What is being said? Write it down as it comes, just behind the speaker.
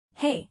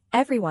Hey,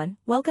 everyone,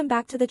 welcome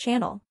back to the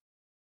channel.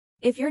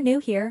 If you're new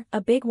here,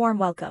 a big warm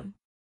welcome.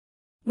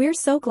 We're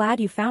so glad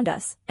you found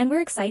us, and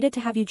we're excited to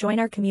have you join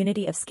our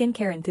community of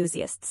skincare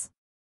enthusiasts.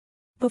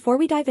 Before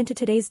we dive into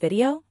today's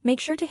video, make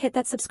sure to hit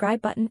that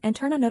subscribe button and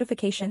turn on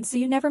notifications so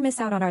you never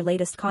miss out on our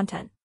latest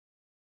content.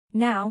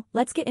 Now,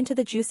 let's get into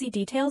the juicy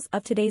details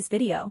of today's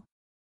video.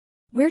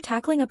 We're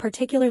tackling a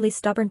particularly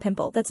stubborn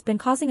pimple that's been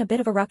causing a bit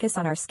of a ruckus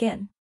on our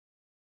skin.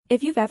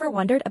 If you've ever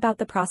wondered about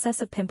the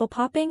process of pimple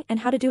popping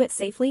and how to do it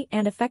safely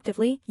and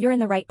effectively, you're in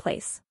the right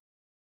place.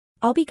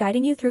 I'll be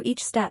guiding you through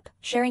each step,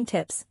 sharing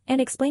tips, and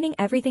explaining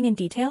everything in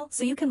detail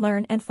so you can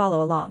learn and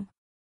follow along.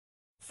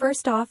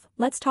 First off,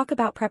 let's talk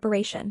about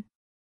preparation.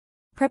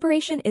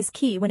 Preparation is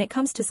key when it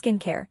comes to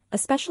skincare,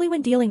 especially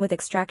when dealing with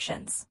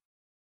extractions.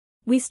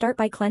 We start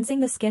by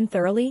cleansing the skin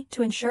thoroughly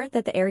to ensure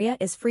that the area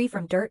is free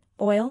from dirt,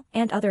 oil,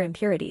 and other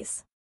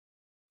impurities.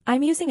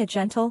 I'm using a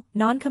gentle,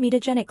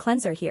 non-comedogenic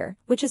cleanser here,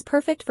 which is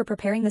perfect for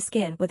preparing the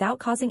skin without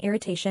causing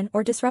irritation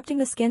or disrupting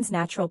the skin's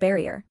natural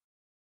barrier.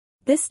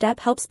 This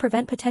step helps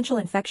prevent potential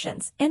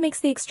infections and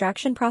makes the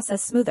extraction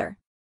process smoother.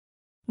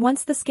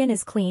 Once the skin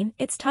is clean,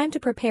 it's time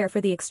to prepare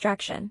for the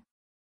extraction.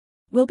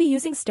 We'll be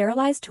using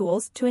sterilized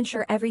tools to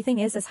ensure everything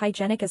is as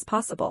hygienic as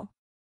possible.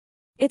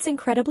 It's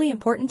incredibly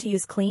important to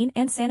use clean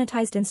and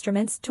sanitized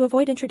instruments to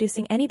avoid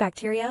introducing any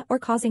bacteria or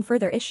causing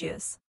further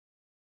issues.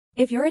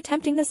 If you're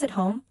attempting this at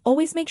home,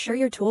 always make sure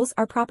your tools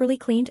are properly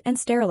cleaned and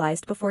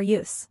sterilized before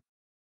use.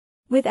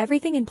 With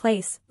everything in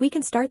place, we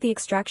can start the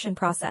extraction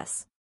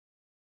process.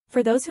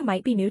 For those who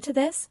might be new to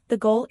this, the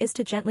goal is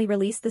to gently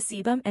release the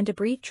sebum and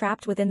debris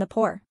trapped within the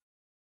pore.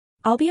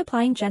 I'll be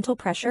applying gentle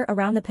pressure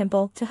around the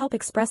pimple to help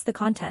express the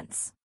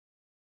contents.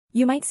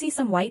 You might see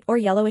some white or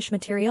yellowish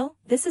material.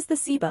 This is the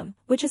sebum,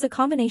 which is a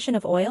combination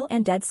of oil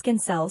and dead skin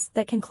cells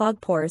that can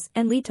clog pores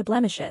and lead to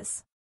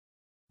blemishes.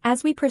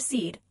 As we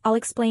proceed, I'll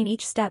explain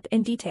each step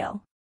in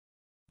detail.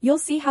 You'll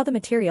see how the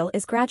material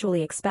is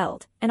gradually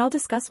expelled, and I'll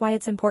discuss why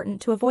it's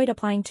important to avoid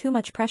applying too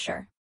much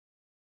pressure.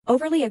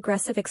 Overly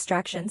aggressive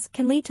extractions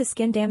can lead to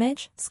skin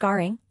damage,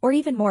 scarring, or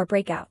even more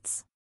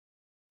breakouts.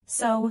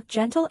 So,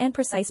 gentle and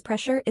precise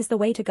pressure is the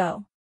way to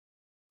go.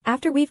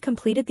 After we've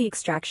completed the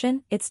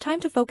extraction, it's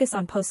time to focus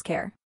on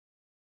post-care.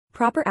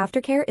 Proper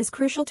aftercare is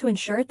crucial to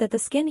ensure that the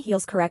skin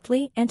heals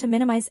correctly and to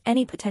minimize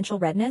any potential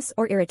redness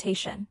or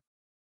irritation.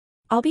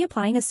 I'll be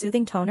applying a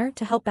soothing toner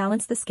to help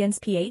balance the skin's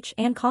pH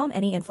and calm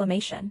any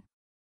inflammation.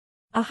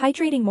 A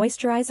hydrating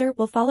moisturizer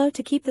will follow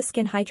to keep the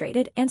skin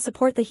hydrated and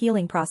support the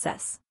healing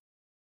process.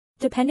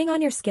 Depending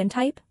on your skin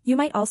type, you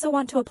might also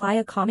want to apply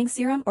a calming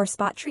serum or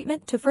spot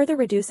treatment to further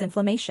reduce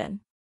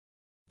inflammation.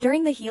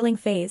 During the healing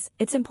phase,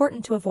 it's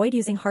important to avoid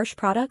using harsh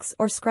products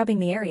or scrubbing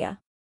the area.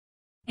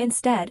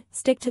 Instead,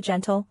 stick to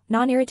gentle,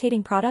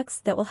 non-irritating products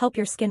that will help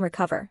your skin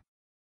recover.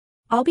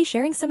 I'll be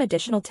sharing some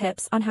additional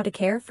tips on how to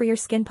care for your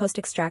skin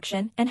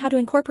post-extraction and how to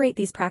incorporate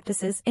these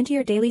practices into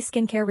your daily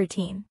skincare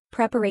routine.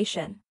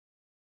 Preparation.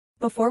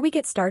 Before we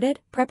get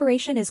started,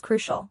 preparation is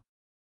crucial.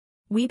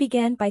 We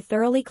begin by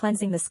thoroughly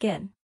cleansing the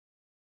skin.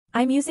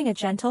 I'm using a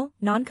gentle,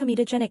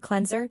 non-comedogenic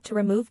cleanser to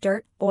remove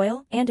dirt,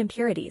 oil, and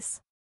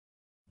impurities.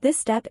 This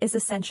step is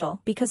essential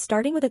because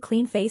starting with a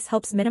clean face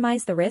helps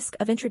minimize the risk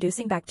of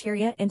introducing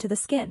bacteria into the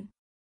skin.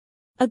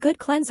 A good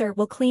cleanser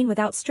will clean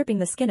without stripping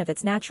the skin of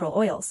its natural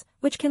oils,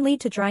 which can lead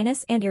to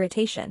dryness and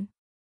irritation.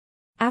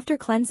 After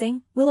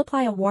cleansing, we'll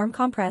apply a warm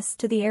compress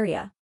to the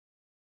area.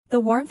 The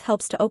warmth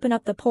helps to open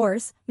up the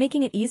pores,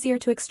 making it easier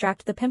to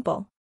extract the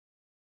pimple.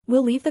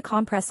 We'll leave the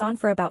compress on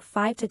for about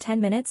 5 to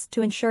 10 minutes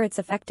to ensure it's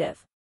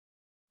effective.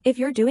 If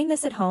you're doing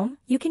this at home,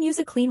 you can use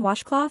a clean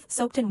washcloth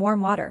soaked in warm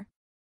water.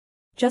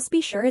 Just be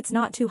sure it's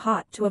not too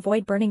hot to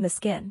avoid burning the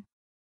skin.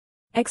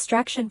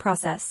 Extraction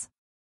process.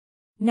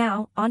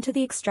 Now, onto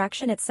the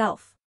extraction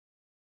itself.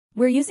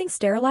 We're using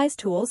sterilized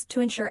tools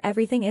to ensure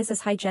everything is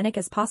as hygienic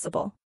as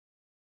possible.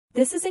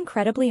 This is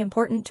incredibly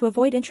important to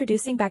avoid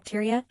introducing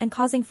bacteria and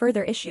causing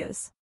further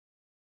issues.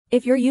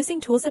 If you're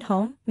using tools at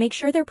home, make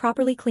sure they're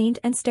properly cleaned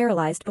and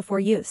sterilized before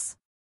use.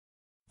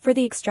 For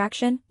the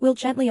extraction, we'll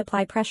gently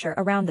apply pressure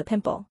around the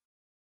pimple.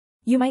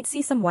 You might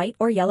see some white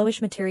or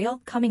yellowish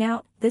material coming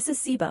out. This is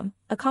sebum,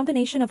 a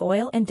combination of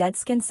oil and dead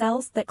skin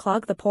cells that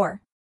clog the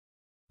pore.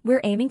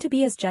 We're aiming to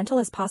be as gentle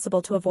as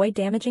possible to avoid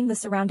damaging the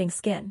surrounding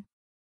skin.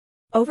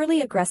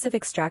 Overly aggressive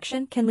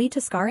extraction can lead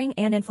to scarring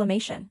and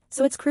inflammation,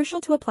 so it's crucial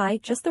to apply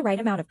just the right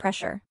amount of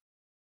pressure.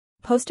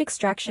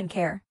 Post-extraction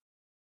care.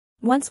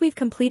 Once we've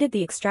completed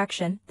the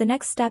extraction, the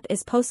next step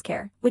is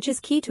post-care, which is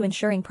key to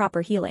ensuring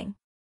proper healing.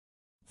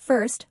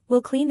 First,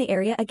 we'll clean the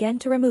area again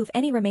to remove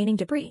any remaining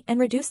debris and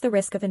reduce the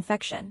risk of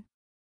infection.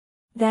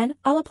 Then,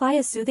 I'll apply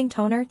a soothing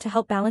toner to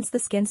help balance the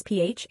skin's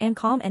pH and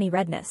calm any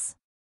redness.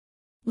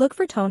 Look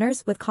for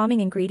toners with calming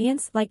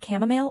ingredients like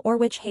chamomile or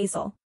witch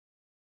hazel.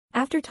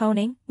 After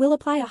toning, we'll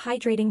apply a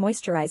hydrating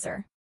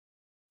moisturizer.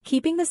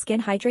 Keeping the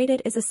skin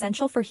hydrated is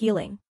essential for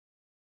healing.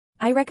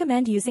 I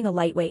recommend using a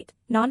lightweight,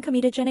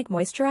 non-comedogenic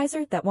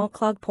moisturizer that won't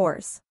clog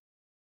pores.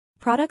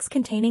 Products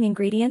containing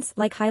ingredients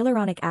like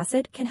hyaluronic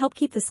acid can help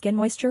keep the skin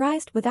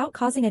moisturized without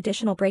causing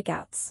additional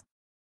breakouts.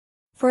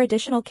 For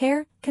additional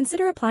care,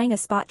 consider applying a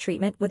spot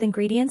treatment with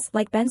ingredients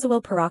like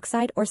benzoyl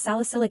peroxide or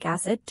salicylic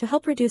acid to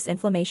help reduce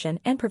inflammation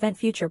and prevent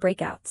future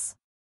breakouts.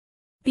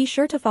 Be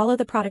sure to follow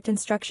the product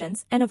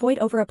instructions and avoid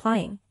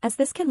over-applying, as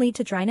this can lead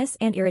to dryness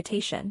and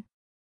irritation.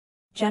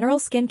 General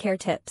skincare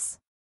tips.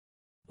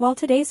 While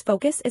today's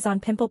focus is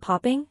on pimple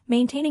popping,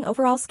 maintaining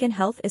overall skin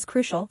health is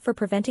crucial for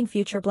preventing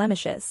future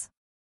blemishes.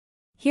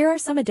 Here are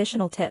some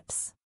additional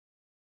tips.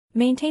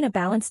 Maintain a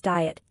balanced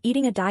diet.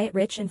 Eating a diet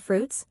rich in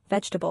fruits,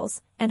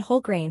 vegetables, and whole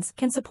grains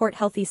can support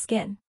healthy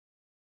skin.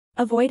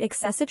 Avoid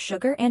excessive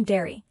sugar and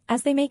dairy,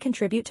 as they may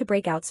contribute to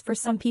breakouts for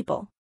some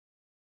people.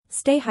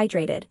 Stay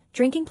hydrated.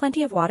 Drinking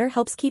plenty of water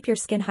helps keep your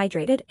skin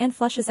hydrated and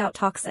flushes out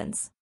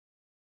toxins.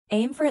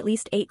 Aim for at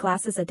least 8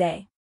 glasses a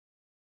day.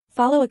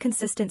 Follow a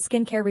consistent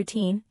skincare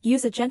routine.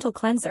 Use a gentle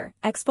cleanser,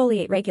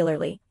 exfoliate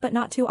regularly, but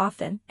not too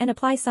often, and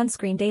apply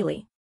sunscreen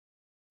daily.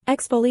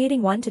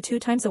 Exfoliating 1 to 2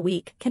 times a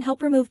week can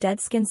help remove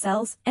dead skin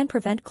cells and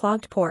prevent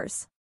clogged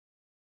pores.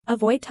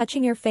 Avoid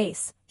touching your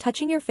face.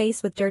 Touching your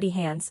face with dirty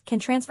hands can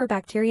transfer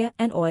bacteria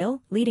and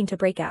oil, leading to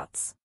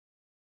breakouts.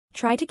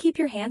 Try to keep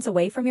your hands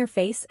away from your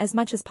face as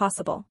much as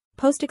possible.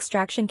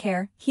 Post-extraction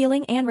care,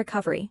 healing and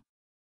recovery.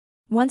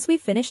 Once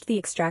we've finished the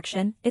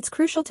extraction, it's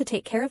crucial to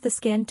take care of the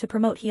skin to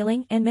promote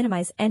healing and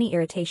minimize any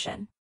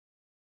irritation.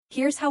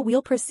 Here's how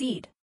we'll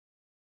proceed.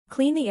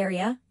 Clean the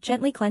area.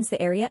 Gently cleanse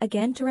the area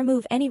again to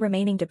remove any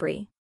remaining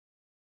debris.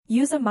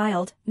 Use a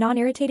mild,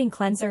 non-irritating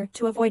cleanser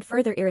to avoid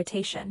further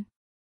irritation.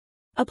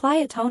 Apply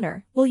a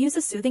toner. We'll use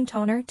a soothing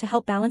toner to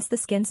help balance the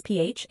skin's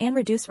pH and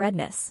reduce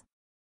redness.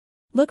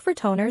 Look for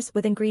toners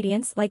with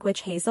ingredients like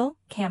witch hazel,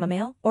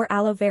 chamomile, or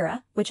aloe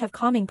vera, which have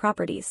calming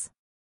properties.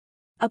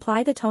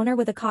 Apply the toner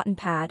with a cotton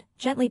pad,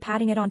 gently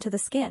patting it onto the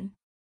skin.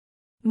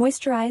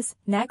 Moisturize.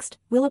 Next,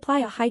 we'll apply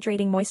a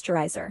hydrating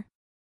moisturizer.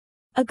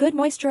 A good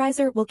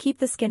moisturizer will keep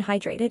the skin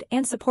hydrated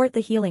and support the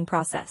healing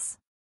process.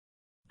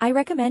 I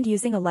recommend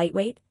using a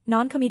lightweight,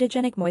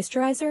 non-comedogenic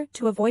moisturizer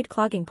to avoid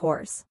clogging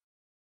pores.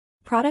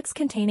 Products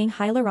containing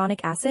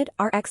hyaluronic acid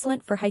are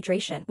excellent for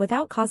hydration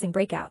without causing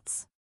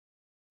breakouts.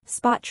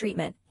 Spot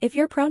treatment. If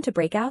you're prone to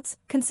breakouts,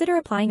 consider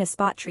applying a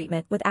spot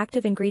treatment with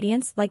active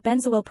ingredients like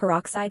benzoyl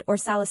peroxide or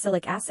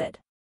salicylic acid.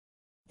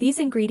 These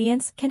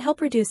ingredients can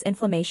help reduce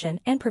inflammation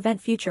and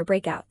prevent future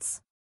breakouts.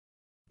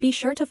 Be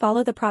sure to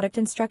follow the product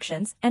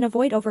instructions and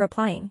avoid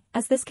over-applying,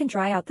 as this can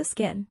dry out the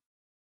skin.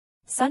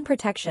 Sun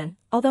protection.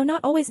 Although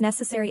not always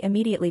necessary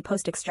immediately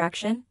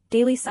post-extraction,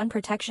 daily sun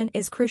protection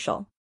is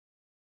crucial.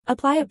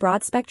 Apply a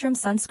broad-spectrum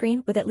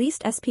sunscreen with at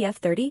least SPF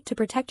 30 to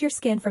protect your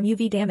skin from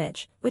UV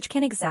damage, which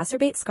can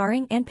exacerbate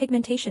scarring and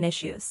pigmentation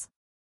issues.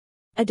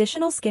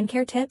 Additional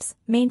skincare tips.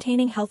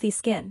 Maintaining healthy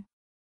skin.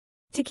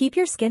 To keep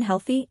your skin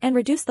healthy and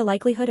reduce the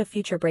likelihood of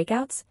future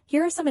breakouts,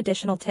 here are some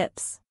additional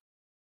tips.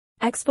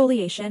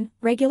 Exfoliation.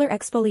 Regular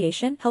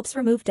exfoliation helps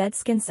remove dead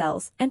skin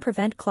cells and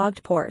prevent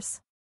clogged pores.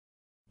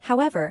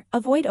 However,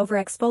 avoid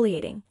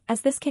over-exfoliating,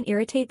 as this can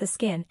irritate the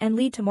skin and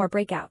lead to more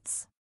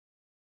breakouts.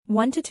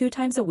 1 to 2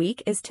 times a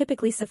week is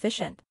typically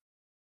sufficient.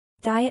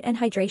 Diet and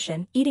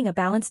hydration. Eating a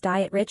balanced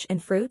diet rich in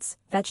fruits,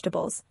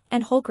 vegetables,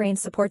 and whole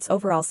grains supports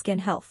overall skin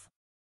health.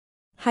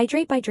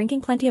 Hydrate by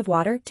drinking plenty of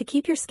water to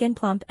keep your skin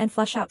plump and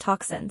flush out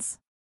toxins.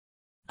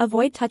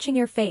 Avoid touching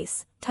your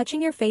face.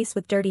 Touching your face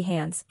with dirty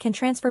hands can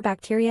transfer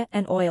bacteria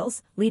and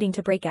oils, leading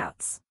to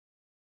breakouts.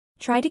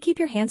 Try to keep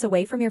your hands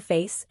away from your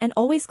face and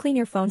always clean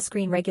your phone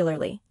screen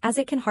regularly, as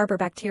it can harbor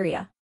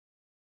bacteria.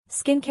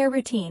 Skincare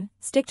routine.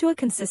 Stick to a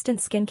consistent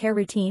skincare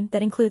routine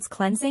that includes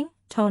cleansing,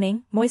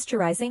 toning,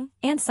 moisturizing,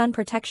 and sun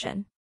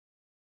protection.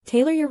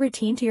 Tailor your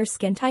routine to your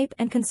skin type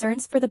and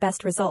concerns for the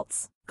best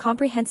results.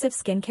 Comprehensive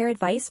skincare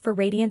advice for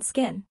radiant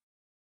skin.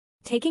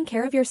 Taking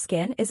care of your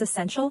skin is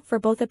essential for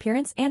both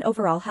appearance and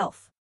overall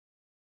health.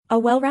 A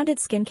well-rounded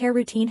skincare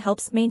routine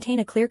helps maintain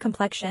a clear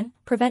complexion,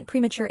 prevent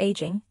premature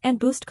aging, and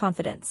boost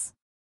confidence.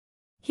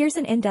 Here's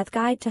an in-depth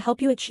guide to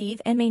help you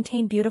achieve and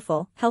maintain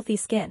beautiful, healthy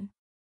skin.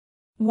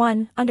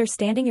 1.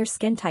 Understanding your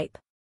skin type.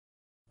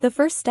 The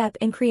first step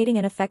in creating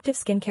an effective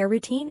skincare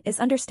routine is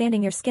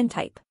understanding your skin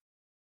type.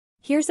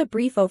 Here's a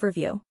brief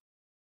overview.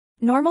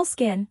 Normal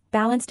skin,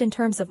 balanced in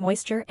terms of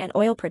moisture and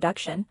oil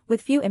production,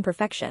 with few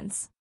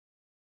imperfections.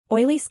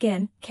 Oily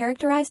skin,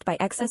 characterized by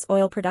excess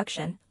oil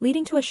production,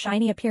 leading to a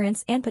shiny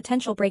appearance and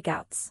potential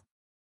breakouts.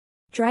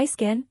 Dry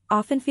skin,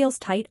 often feels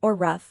tight or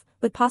rough,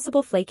 with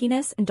possible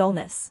flakiness and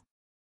dullness.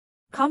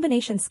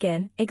 Combination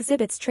skin,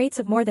 exhibits traits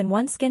of more than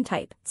one skin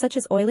type, such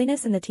as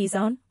oiliness in the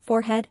T-zone,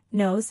 forehead,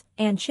 nose,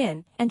 and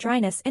chin, and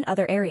dryness in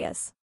other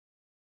areas.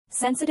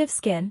 Sensitive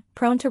skin,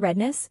 prone to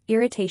redness,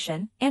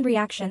 irritation, and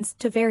reactions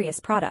to various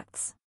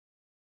products.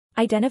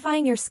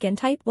 Identifying your skin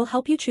type will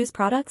help you choose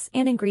products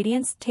and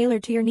ingredients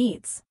tailored to your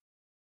needs.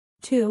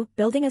 2.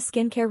 Building a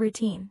skincare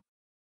routine.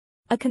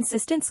 A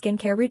consistent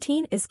skincare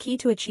routine is key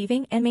to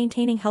achieving and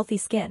maintaining healthy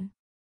skin.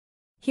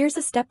 Here's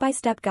a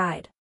step-by-step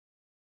guide.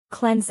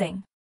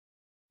 Cleansing.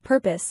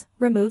 Purpose: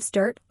 removes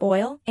dirt,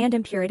 oil, and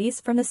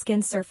impurities from the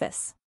skin's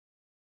surface.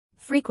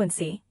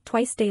 Frequency: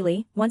 twice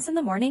daily, once in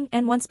the morning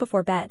and once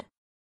before bed.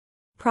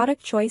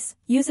 Product choice: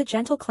 use a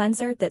gentle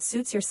cleanser that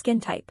suits your skin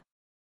type.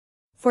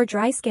 For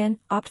dry skin,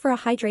 opt for a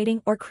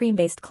hydrating or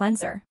cream-based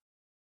cleanser.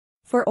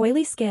 For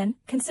oily skin,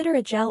 consider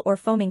a gel or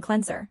foaming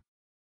cleanser.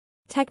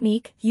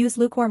 Technique: use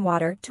lukewarm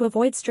water to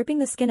avoid stripping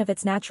the skin of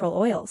its natural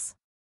oils.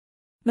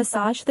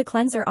 Massage the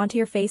cleanser onto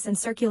your face in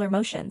circular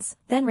motions,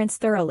 then rinse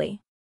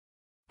thoroughly.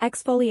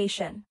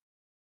 Exfoliation.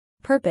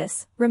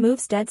 Purpose: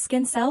 removes dead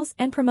skin cells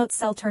and promotes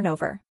cell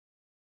turnover.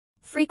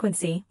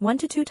 Frequency: 1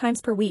 to 2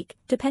 times per week,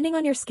 depending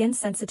on your skin's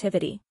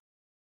sensitivity.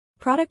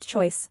 Product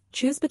choice: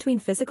 choose between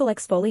physical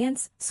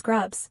exfoliants,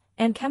 scrubs,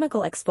 and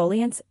chemical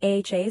exfoliants,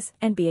 AHAs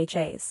and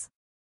BHAs.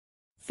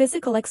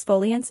 Physical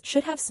exfoliants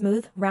should have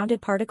smooth,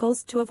 rounded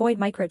particles to avoid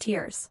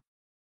micro-tears.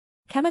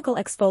 Chemical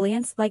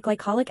exfoliants like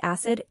glycolic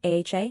acid,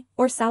 AHA,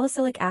 or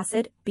salicylic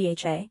acid,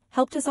 BHA,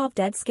 help dissolve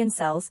dead skin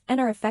cells and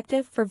are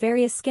effective for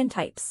various skin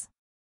types.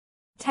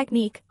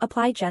 Technique: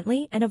 apply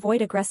gently and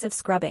avoid aggressive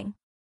scrubbing.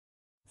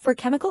 For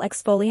chemical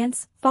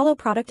exfoliants, follow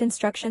product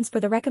instructions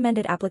for the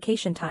recommended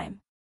application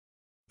time.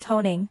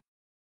 Toning.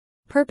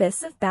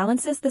 Purpose: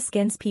 balances the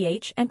skin's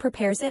pH and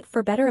prepares it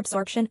for better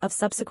absorption of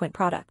subsequent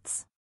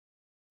products.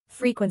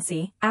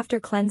 Frequency: after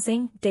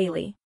cleansing,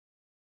 daily.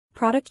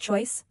 Product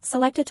choice: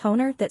 select a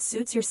toner that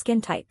suits your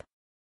skin type.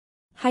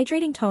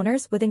 Hydrating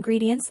toners with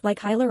ingredients like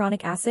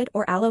hyaluronic acid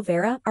or aloe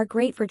vera are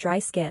great for dry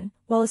skin,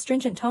 while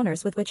astringent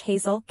toners with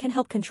𝐏𝐸 can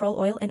help control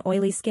oil in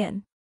oily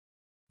skin.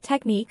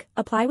 Technique: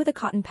 apply with a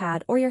cotton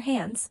pad or your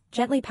hands,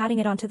 gently patting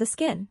it onto the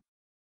skin.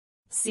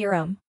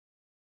 Serum.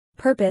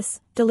 Purpose: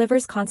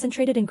 delivers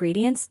concentrated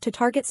ingredients to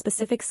target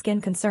specific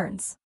skin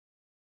concerns.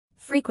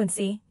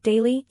 Frequency: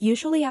 daily,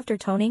 usually after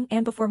toning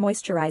and before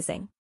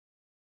moisturizing.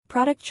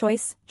 Product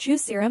choice: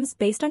 choose serums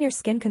based on your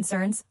skin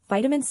concerns,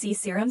 vitamin C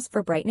serums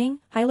for brightening,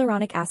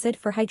 hyaluronic acid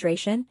for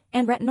hydration,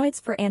 and retinoids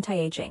for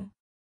anti-aging.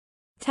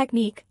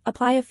 Technique: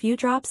 apply a few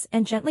drops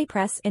and gently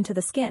press into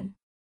the skin.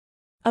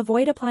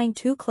 Avoid applying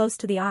too close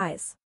to the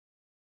eyes.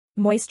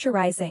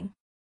 Moisturizing.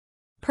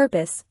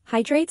 Purpose: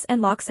 hydrates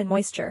and locks in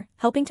moisture,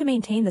 helping to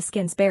maintain the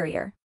skin's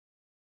barrier.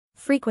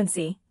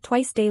 Frequency: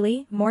 twice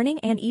daily, morning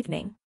and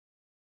evening.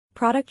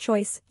 Product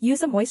choice: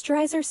 use a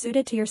moisturizer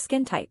suited to your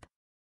skin type.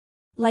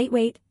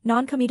 Lightweight,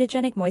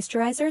 non-comedogenic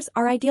moisturizers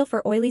are ideal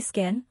for oily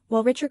skin,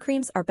 while richer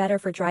creams are better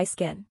for dry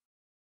skin.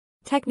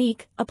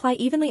 Technique: apply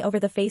evenly over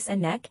the face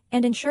and neck,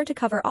 and ensure to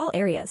cover all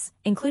areas,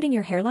 including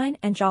your hairline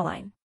and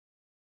jawline.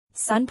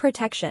 Sun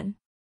protection.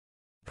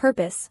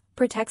 Purpose: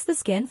 protects the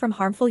skin from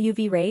harmful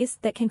UV rays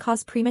that can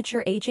cause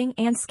premature aging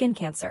and skin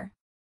cancer.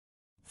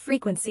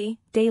 Frequency: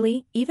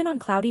 daily, even on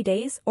cloudy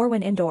days or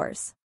when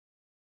indoors.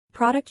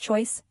 Product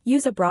choice: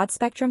 use a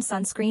broad-spectrum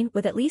sunscreen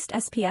with at least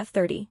SPF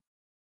 30.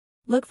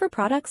 Look for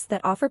products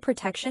that offer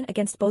protection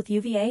against both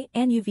UVA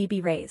and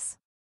UVB rays.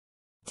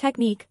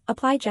 Technique: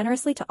 apply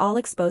generously to all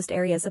exposed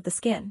areas of the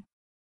skin.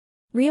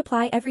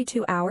 Reapply every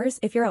 2 hours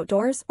if you're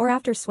outdoors or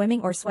after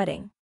swimming or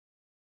sweating.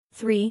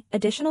 3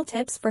 additional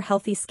tips for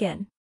healthy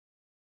skin.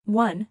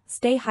 1.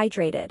 Stay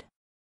hydrated.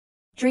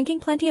 Drinking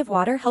plenty of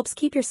water helps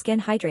keep your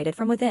skin hydrated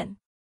from within.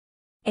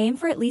 Aim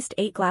for at least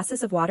 8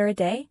 glasses of water a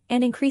day,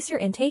 and increase your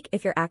intake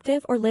if you're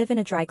active or live in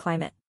a dry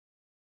climate.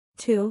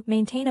 2.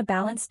 Maintain a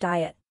balanced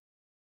diet.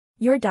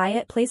 Your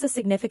diet plays a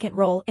significant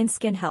role in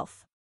skin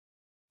health.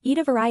 Eat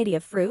a variety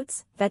of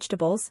fruits,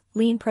 vegetables,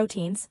 lean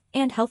proteins,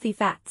 and healthy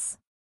fats.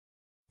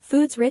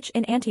 Foods rich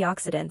in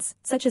antioxidants,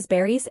 such as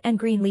berries and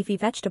green leafy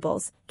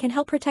vegetables, can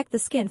help protect the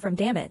skin from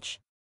damage.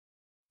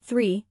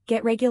 3.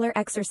 Get regular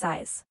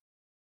exercise.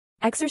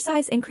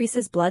 Exercise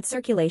increases blood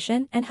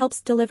circulation and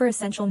helps deliver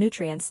essential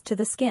nutrients to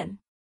the skin.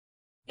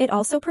 It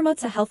also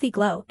promotes a healthy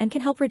glow and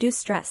can help reduce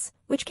stress,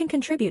 which can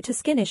contribute to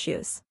skin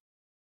issues.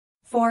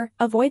 4.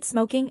 Avoid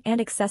smoking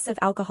and excessive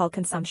alcohol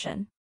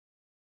consumption.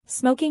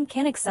 Smoking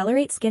can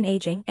accelerate skin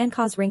aging and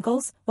cause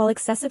wrinkles, while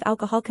excessive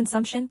alcohol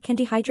consumption can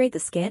dehydrate the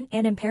skin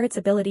and impair its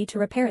ability to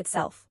repair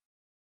itself.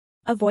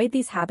 Avoid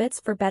these habits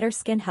for better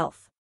skin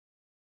health.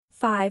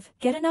 5.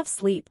 Get enough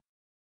sleep.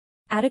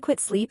 Adequate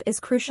sleep is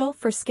crucial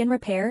for skin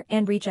repair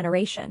and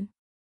regeneration.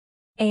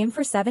 Aim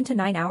for 7 to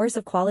 9 hours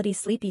of quality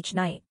sleep each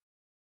night.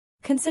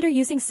 Consider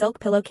using silk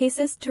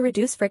pillowcases to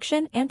reduce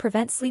friction and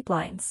prevent sleep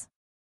lines.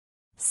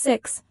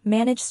 6.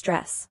 Manage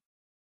stress.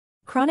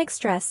 Chronic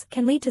stress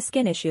can lead to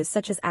skin issues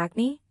such as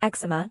acne,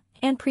 eczema,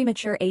 and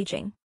premature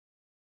aging.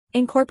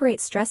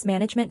 Incorporate stress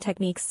management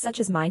techniques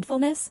such as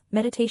mindfulness,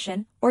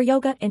 meditation, or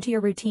yoga into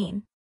your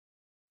routine.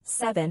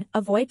 7.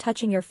 Avoid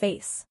touching your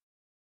face.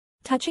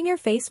 Touching your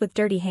face with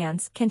dirty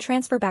hands can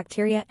transfer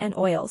bacteria and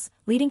oils,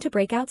 leading to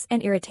breakouts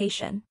and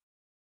irritation.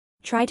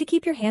 Try to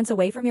keep your hands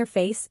away from your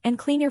face and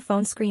clean your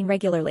phone screen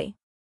regularly.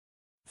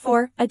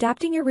 4.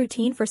 Adapting your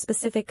routine for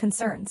specific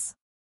concerns.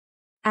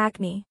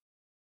 Acne.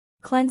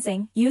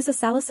 Cleansing: use a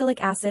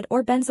salicylic acid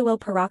or benzoyl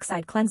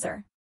peroxide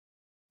cleanser.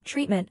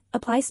 Treatment: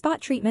 apply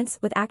spot treatments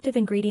with active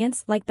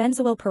ingredients like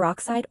benzoyl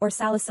peroxide or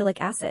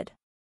salicylic acid.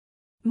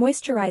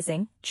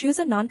 Moisturizing: choose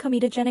a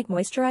non-comedogenic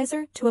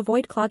moisturizer to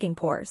avoid clogging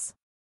pores.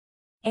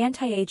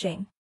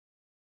 Anti-aging.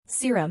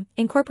 Serum: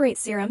 incorporate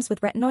serums with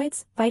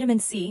retinoids, vitamin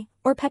C,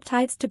 or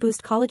peptides to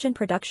boost collagen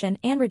production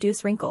and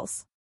reduce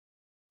wrinkles.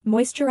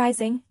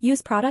 Moisturizing,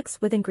 use products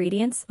with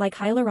ingredients like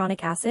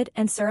hyaluronic acid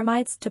and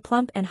ceramides to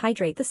plump and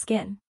hydrate the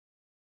skin.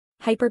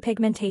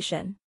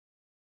 Hyperpigmentation.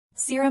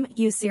 Serum,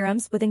 use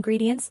serums with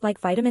ingredients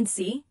like vitamin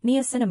C,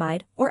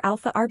 niacinamide, or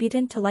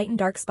alpha-arbutin to lighten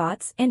dark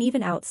spots and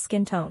even out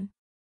skin tone.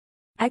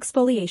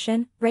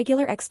 Exfoliation,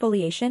 regular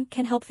exfoliation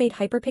can help fade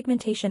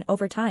hyperpigmentation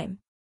over time.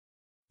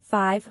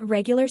 5.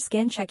 Regular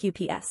skin check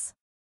UPS.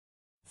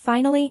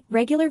 Finally,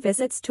 regular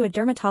visits to a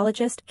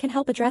dermatologist can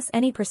help address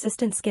any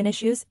persistent skin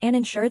issues and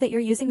ensure that you're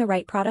using the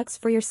right products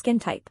for your skin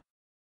type.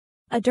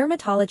 A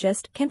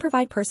dermatologist can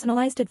provide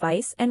personalized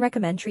advice and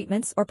recommend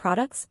treatments or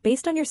products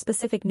based on your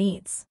specific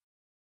needs.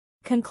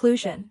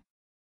 Conclusion.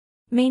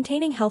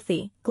 Maintaining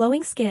healthy,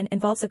 glowing skin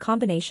involves a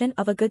combination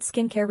of a good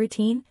skincare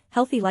routine,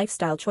 healthy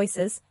lifestyle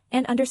choices,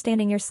 and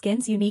understanding your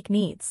skin's unique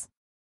needs.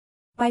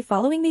 By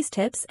following these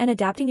tips and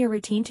adapting your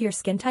routine to your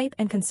skin type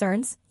and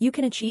concerns, you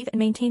can achieve and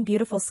maintain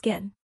beautiful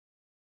skin.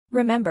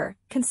 Remember,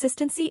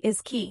 consistency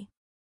is key.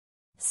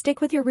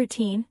 Stick with your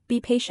routine, be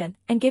patient,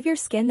 and give your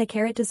skin the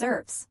care it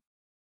deserves.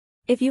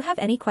 If you have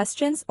any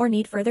questions or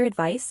need further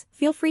advice,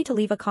 feel free to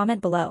leave a comment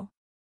below.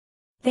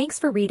 Thanks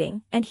for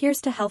reading, and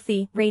here's to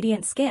healthy,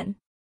 radiant skin.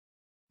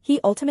 𝐾𝐸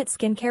Ultimate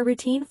Skincare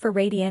Routine for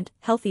Radiant,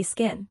 Healthy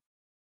Skin.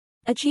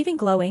 Achieving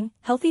glowing,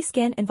 healthy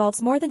skin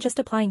involves more than just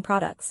applying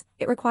products.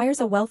 It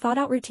requires a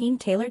well-thought-out routine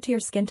tailored to your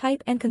skin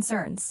type and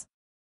concerns.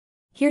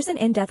 Here's an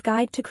in-depth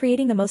guide to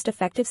creating the most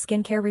effective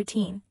skincare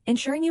routine,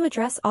 ensuring you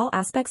address all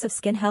aspects of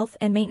skin health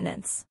and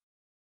maintenance.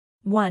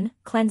 1.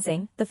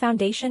 Cleansing, the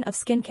foundation of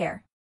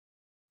skincare.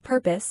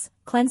 Purpose: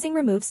 cleansing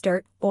removes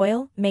dirt,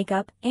 oil,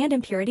 makeup, and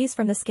impurities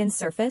from the skin's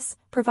surface,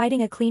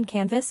 providing a clean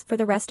canvas for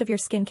the rest of your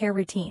skincare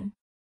routine.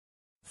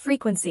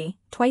 Frequency: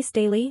 twice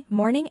daily,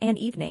 morning and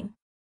evening.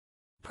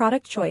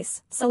 Product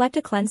choice: select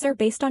a cleanser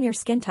based on your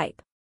skin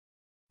type.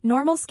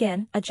 Normal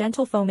skin, a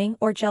gentle foaming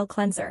or gel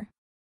cleanser.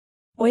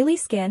 Oily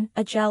skin,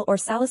 a gel or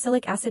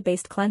salicylic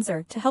acid-based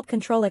cleanser to help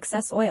control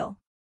excess oil.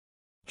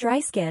 Dry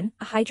skin,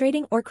 a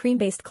hydrating or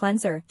cream-based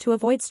cleanser to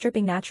avoid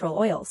stripping natural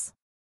oils.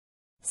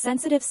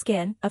 Sensitive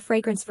skin, a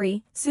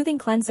fragrance-free, soothing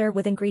cleanser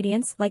with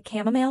ingredients like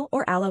chamomile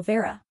or aloe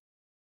vera.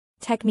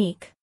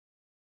 Technique.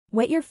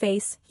 Wet your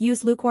face,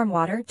 use lukewarm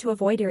water to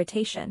avoid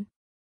irritation.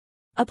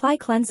 Apply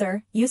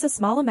cleanser, use a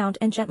small amount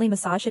and gently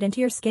massage it into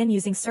your skin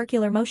using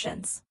circular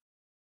motions.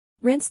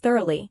 Rinse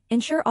thoroughly,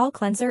 ensure all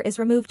cleanser is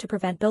removed to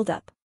prevent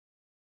buildup.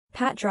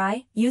 Pat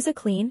dry, use a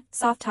clean,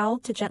 soft towel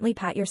to gently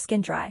pat your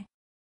skin dry.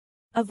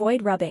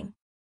 Avoid rubbing.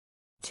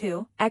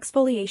 2.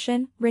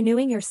 Exfoliation,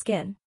 renewing your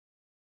skin.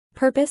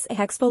 Purpose: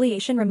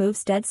 exfoliation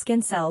removes dead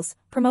skin cells,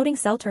 promoting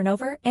cell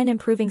turnover and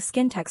improving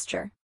skin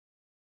texture.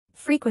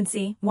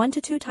 Frequency: 1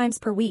 to 2 times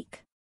per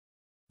week.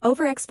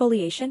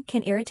 Overexfoliation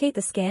can irritate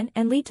the skin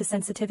and lead to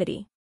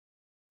sensitivity.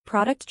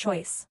 Product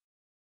choice.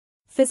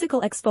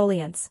 Physical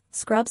exfoliants,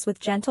 scrubs with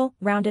gentle,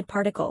 rounded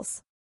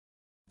particles.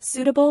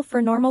 Suitable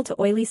for normal to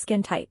oily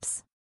skin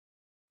types.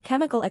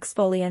 Chemical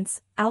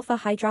exfoliants,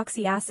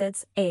 alpha-hydroxy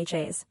acids,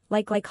 AHAs,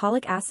 like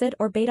glycolic acid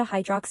or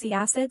beta-hydroxy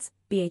acids,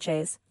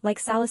 BHAs, like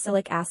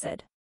salicylic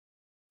acid.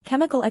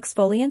 Chemical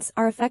exfoliants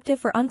are effective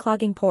for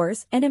unclogging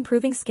pores and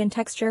improving skin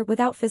texture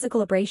without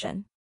physical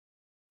abrasion.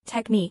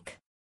 Technique.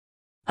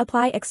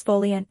 Apply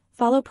exfoliant,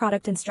 follow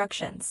product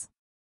instructions.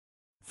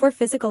 For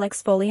physical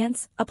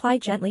exfoliants, apply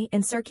gently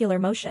in circular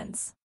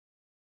motions.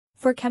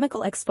 For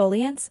chemical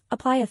exfoliants,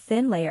 apply a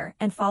thin layer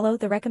and follow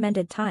the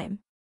recommended time.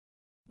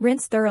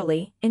 Rinse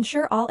thoroughly,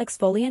 ensure all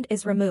exfoliant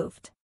is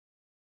removed.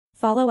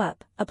 Follow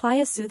up, apply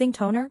a soothing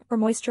toner or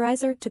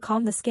moisturizer to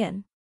calm the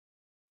skin.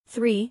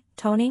 3.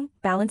 Toning,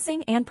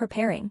 balancing and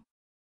preparing.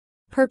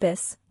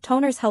 Purpose: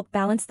 toners help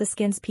balance the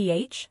skin's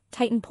pH,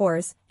 tighten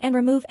pores, and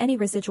remove any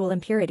residual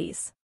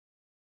impurities.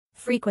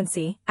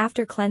 Frequency: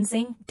 after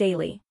cleansing,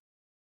 daily.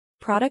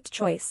 Product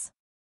choice.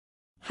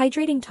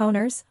 Hydrating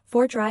toners,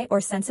 for dry or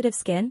sensitive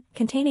skin,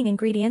 containing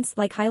ingredients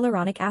like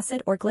hyaluronic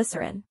acid or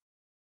glycerin.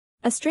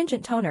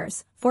 Astringent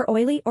toners, for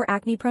oily or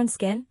acne-prone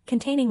skin,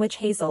 containing witch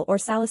hazel or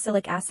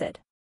salicylic acid.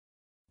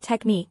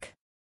 Technique.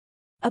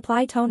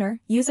 Apply toner,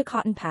 use a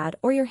cotton pad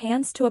or your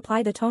hands to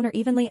apply the toner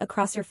evenly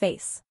across your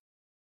face.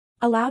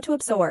 Allow to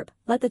absorb,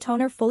 let the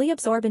toner fully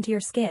absorb into your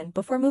skin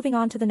before moving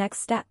on to the next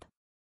step.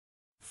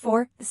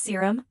 4.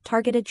 Serum,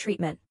 targeted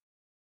treatment.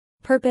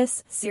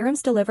 Purpose: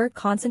 serums deliver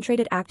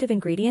concentrated active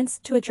ingredients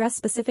to address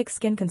specific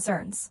skin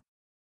concerns.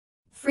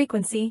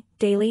 Frequency: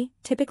 daily,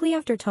 typically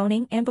after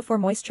toning and before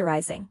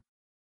moisturizing.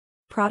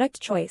 Product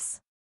choice.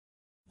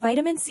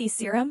 Vitamin C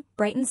serum,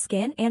 brightens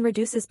skin and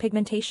reduces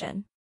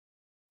pigmentation.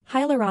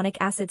 Hyaluronic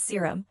acid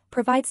serum,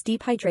 provides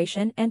deep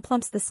hydration and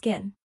plumps the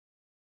skin.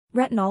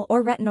 Retinol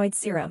or retinoid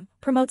serum,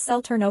 promotes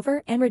cell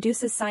turnover and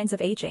reduces signs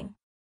of aging.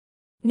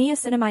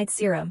 Niacinamide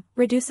serum,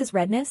 reduces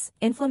redness,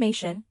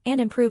 inflammation, and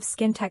improves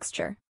skin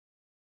texture.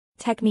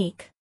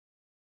 Technique.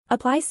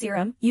 Apply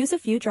serum, use a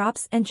few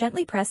drops and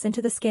gently press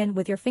into the skin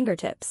with your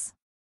fingertips.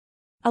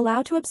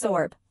 Allow to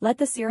absorb, let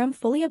the serum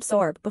fully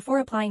absorb before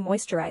applying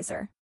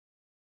moisturizer.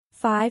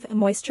 5.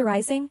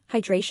 Moisturizing,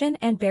 hydration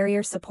and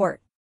barrier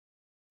support.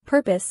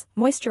 Purpose: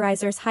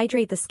 moisturizers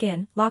hydrate the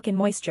skin, lock in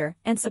moisture,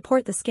 and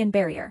support the skin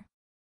barrier.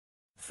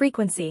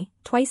 Frequency: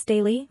 twice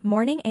daily,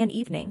 morning and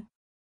evening.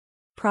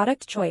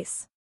 Product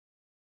choice: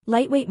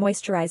 lightweight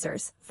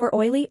moisturizers, for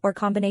oily or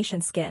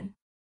combination skin.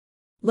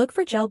 Look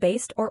for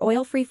gel-based or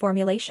oil-free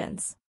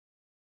formulations.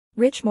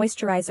 Rich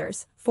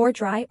moisturizers, for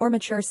dry or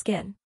mature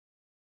skin.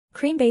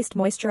 Cream-based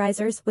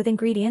moisturizers with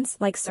ingredients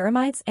like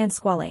ceramides and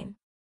squalane.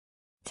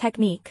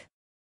 Technique: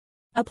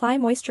 apply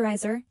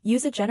moisturizer,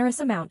 use a generous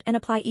amount and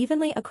apply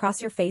evenly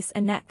across your face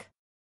and neck.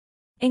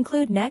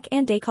 Include neck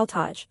and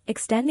décolletage,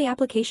 extend the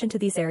application to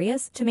these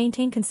areas to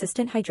maintain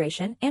consistent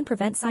hydration and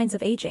prevent signs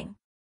of aging.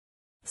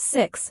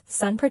 6.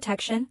 Sun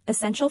protection,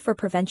 essential for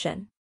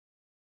prevention.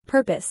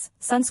 Purpose: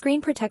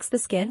 sunscreen protects the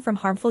skin from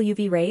harmful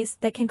UV rays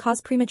that can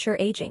cause premature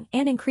aging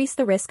and increase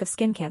the risk of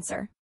skin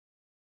cancer.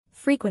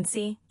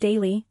 Frequency: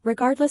 daily,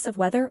 regardless of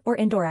weather or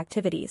indoor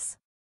activities.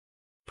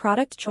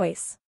 Product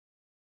choice: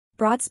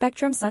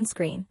 broad-spectrum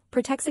sunscreen,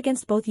 protects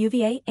against both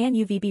UVA and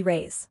UVB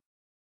rays.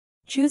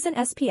 Choose an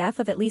SPF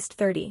of at least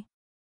 30.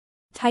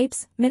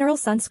 Types: mineral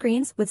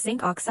sunscreens with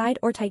zinc oxide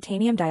or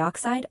titanium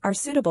dioxide are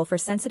suitable for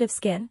sensitive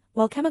skin,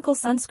 while chemical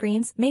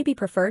sunscreens may be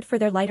preferred for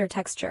their lighter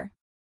texture.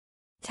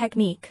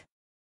 Technique: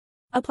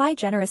 apply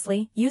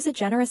generously, use a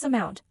generous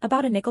amount,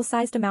 about a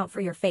nickel-sized amount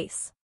for your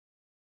face.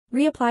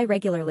 Reapply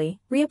regularly,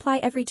 reapply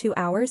every 2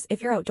 hours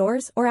if you're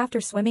outdoors or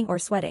after swimming or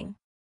sweating.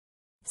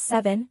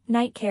 7.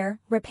 Night care,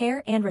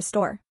 repair and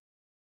restore.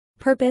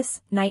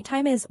 Purpose: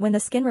 nighttime is when the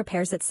skin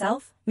repairs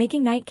itself,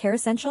 making night care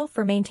essential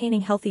for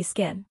maintaining healthy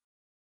skin.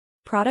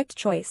 Product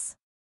choice: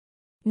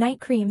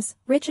 night creams,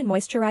 rich in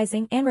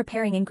moisturizing and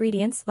repairing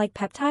ingredients like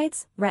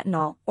peptides,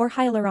 retinol, or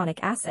hyaluronic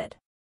acid.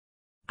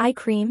 Eye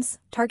creams,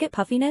 target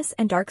puffiness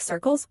and dark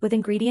circles with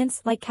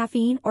ingredients like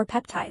caffeine or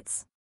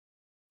peptides.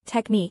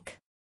 Technique: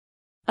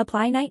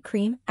 apply night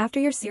cream after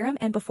your serum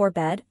and before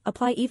bed,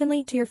 apply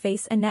evenly to your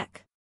face and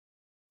neck.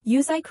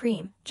 Use eye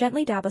cream,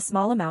 gently dab a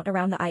small amount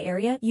around the eye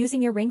area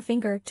using your ring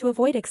finger to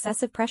avoid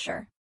excessive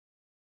pressure.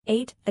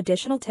 8.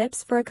 Additional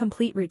tips for a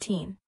complete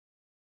routine.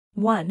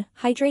 1.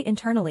 Hydrate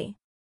internally.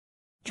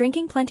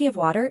 Drinking plenty of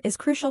water is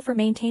crucial for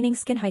maintaining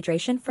skin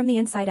hydration from the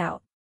inside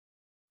out.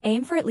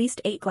 Aim for at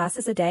least 8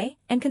 glasses a day,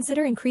 and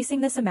consider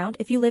increasing this amount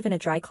if you live in a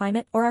dry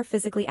climate or are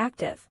physically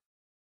active.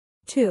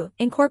 2.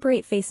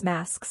 Incorporate face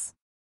masks.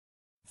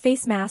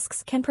 Face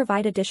masks can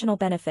provide additional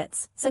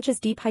benefits, such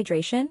as deep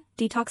hydration,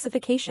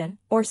 detoxification,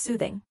 or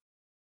soothing.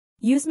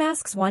 Use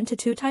masks 1 to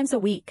 2 times a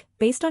week,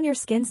 based on your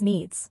skin's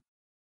needs.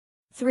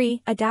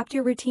 3. Adapt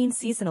your routine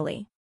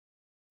seasonally.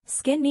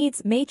 Skin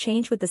needs may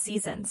change with the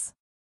seasons.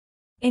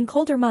 In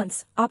colder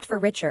months, opt for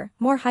richer,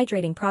 more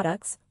hydrating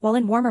products, while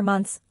in warmer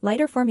months,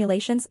 lighter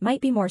formulations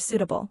might be more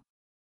suitable.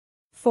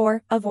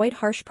 4. Avoid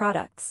harsh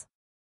products.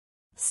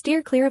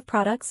 Steer clear of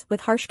products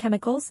with harsh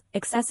chemicals,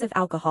 excessive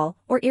alcohol,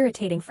 or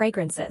irritating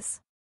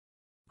fragrances.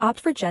 Opt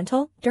for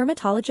gentle,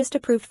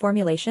 dermatologist-approved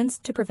formulations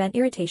to prevent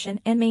irritation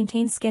and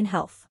maintain skin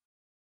health.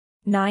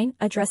 9.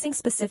 Addressing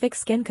specific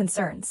skin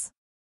concerns.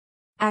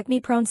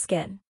 Acne-prone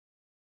skin.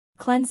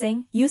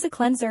 Cleansing: use a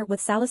cleanser with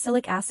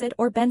salicylic acid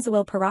or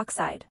benzoyl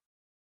peroxide.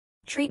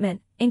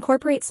 Treatment: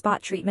 incorporate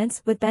spot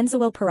treatments with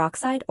benzoyl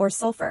peroxide or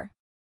sulfur.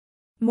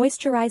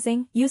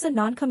 Moisturizing: use a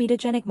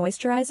non-comedogenic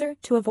moisturizer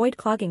to avoid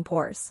clogging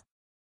pores.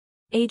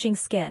 Aging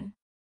skin.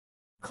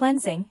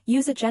 Cleansing: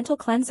 use a gentle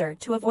cleanser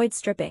to avoid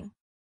stripping.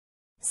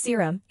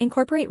 Serum: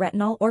 incorporate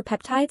retinol or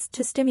peptides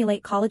to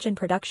stimulate collagen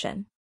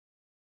production.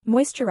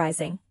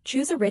 Moisturizing: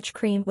 choose a rich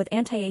cream with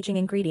anti-aging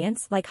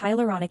ingredients like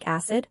hyaluronic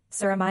acid,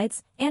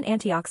 ceramides, and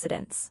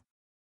antioxidants.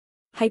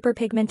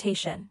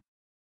 Hyperpigmentation.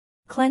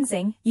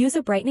 Cleansing: use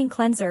a brightening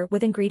cleanser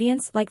with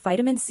ingredients like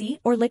vitamin C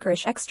or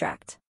licorice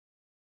extract.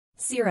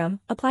 Serum: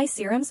 apply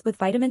serums with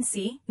vitamin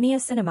C,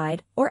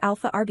 niacinamide, or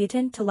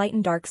alpha-arbutin to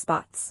lighten dark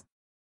spots.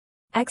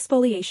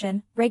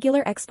 Exfoliation: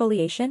 regular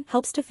exfoliation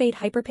helps to fade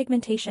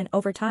hyperpigmentation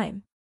over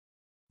time.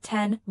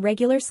 10.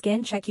 Regular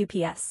skin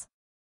check-ups.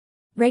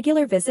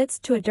 Regular visits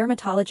to a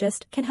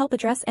dermatologist can help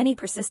address any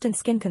persistent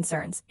skin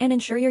concerns and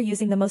ensure you're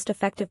using the most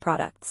effective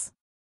products.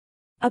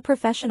 A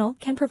professional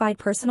can provide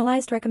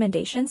personalized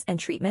recommendations and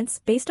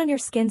treatments based on your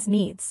skin's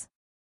needs.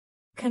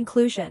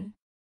 Conclusion: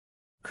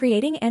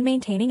 creating and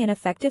maintaining an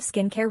effective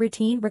skincare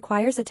routine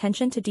requires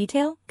attention to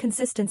detail,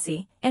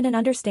 consistency, and an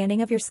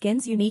understanding of your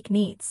skin's unique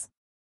needs.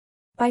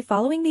 By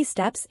following these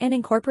steps and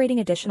incorporating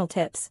additional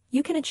tips,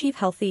 you can achieve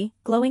healthy,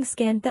 glowing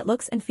skin that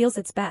looks and feels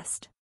its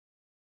best.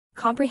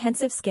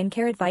 Comprehensive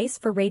skincare advice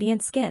for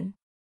radiant skin.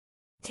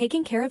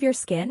 Taking care of your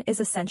skin is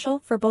essential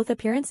for both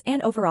appearance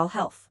and overall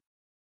health.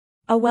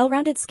 A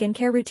well-rounded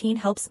skincare routine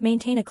helps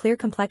maintain a clear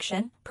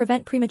complexion,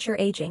 prevent premature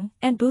aging,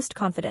 and boost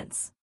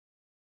confidence.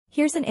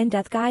 Here's an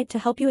in-depth guide to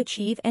help you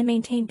achieve and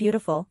maintain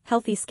beautiful,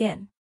 healthy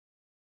skin.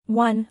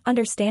 1.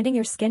 Understanding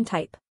your skin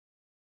type.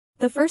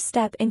 The first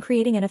step in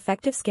creating an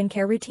effective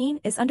skincare routine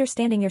is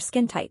understanding your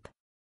skin type.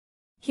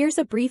 Here's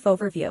a brief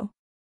overview.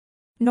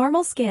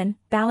 Normal skin,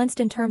 balanced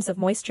in terms of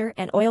moisture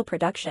and oil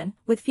production,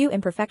 with few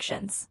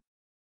imperfections.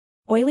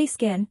 Oily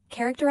skin,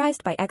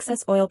 characterized by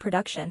excess oil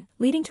production,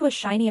 leading to a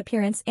shiny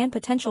appearance and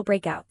potential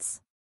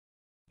breakouts.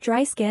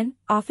 Dry skin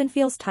often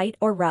feels tight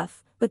or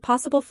rough, with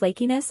possible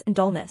flakiness and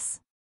dullness.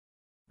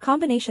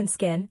 Combination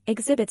skin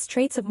exhibits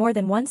traits of more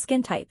than one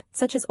skin type,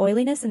 such as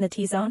oiliness in the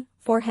T-zone,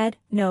 forehead,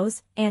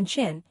 nose, and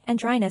chin, and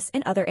dryness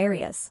in other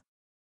areas.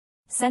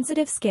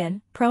 Sensitive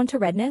skin, prone to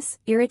redness,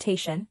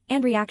 irritation,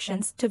 and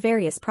reactions to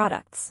various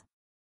products.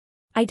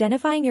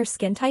 Identifying your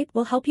skin type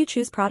will help you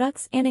choose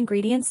products and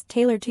ingredients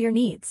tailored to your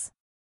needs.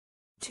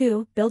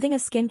 2. Building a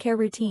skincare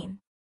routine.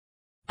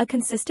 A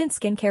consistent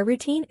skincare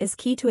routine is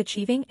key to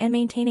achieving and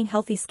maintaining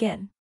healthy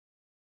skin.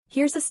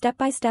 Here's a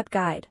step-by-step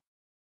guide.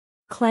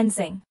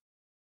 Cleansing.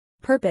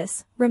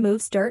 Purpose: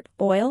 removes dirt,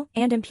 oil,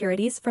 and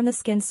impurities from the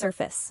skin's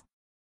surface.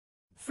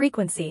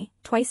 Frequency: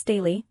 twice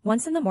daily,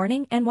 once in the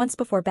morning and once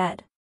before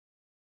bed.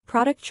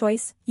 Product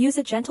choice: use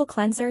a gentle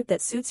cleanser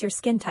that suits your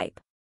skin type.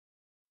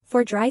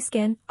 For dry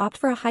skin, opt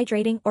for a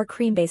hydrating or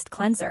cream-based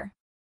cleanser.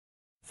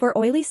 For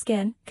oily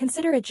skin,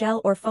 consider a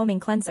gel or foaming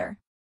cleanser.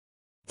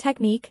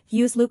 Technique: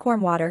 use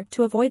lukewarm water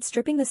to avoid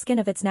stripping the skin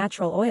of its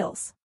natural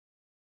oils.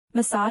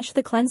 Massage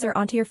the cleanser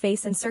onto your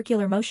face in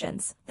circular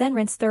motions, then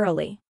rinse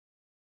thoroughly.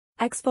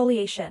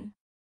 Exfoliation.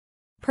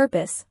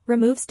 Purpose: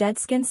 removes dead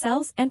skin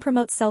cells and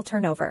promotes cell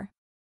turnover.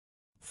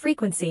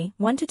 Frequency: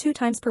 1 to 2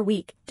 times per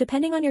week,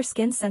 depending on your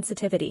skin's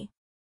sensitivity.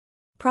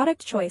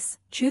 Product choice: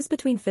 choose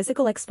between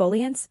physical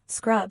exfoliants,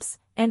 scrubs,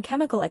 and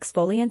chemical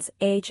exfoliants,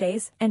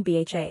 AHAs and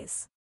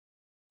BHAs.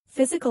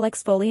 Physical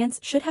exfoliants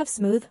should have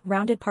smooth,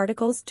 rounded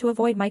particles to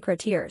avoid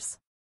micro-tears.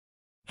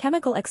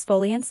 Chemical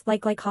exfoliants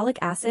like glycolic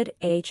acid,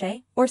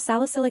 AHA, or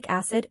salicylic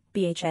acid,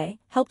 BHA,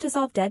 help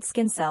dissolve dead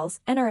skin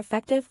cells and are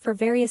effective for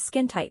various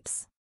skin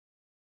types.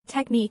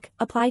 Technique: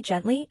 apply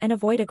gently and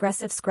avoid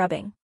aggressive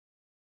scrubbing.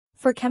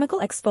 For chemical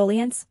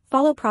exfoliants,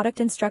 follow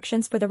product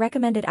instructions for the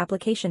recommended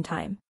application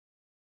time.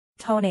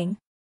 Toning.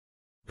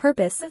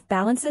 Purpose: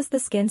 balances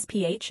the skin's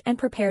pH and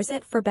prepares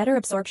it for better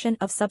absorption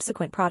of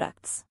subsequent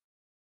products.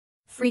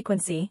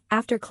 Frequency: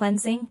 after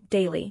cleansing,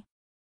 daily.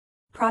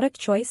 Product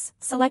choice: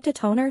 select a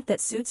toner that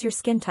suits your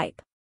skin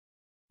type.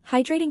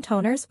 Hydrating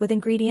toners with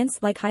ingredients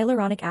like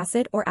hyaluronic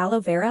acid or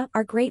aloe vera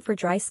are great for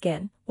dry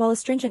skin, while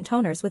astringent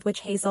toners with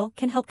𝐏𝐸𝐻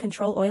can help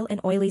control oil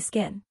in oily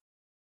skin.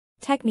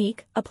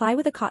 Technique: apply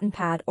with a cotton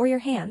pad or your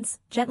hands,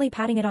 gently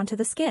patting it onto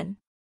the skin.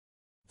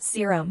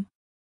 Serum.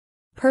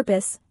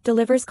 Purpose: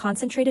 delivers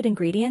concentrated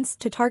ingredients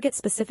to target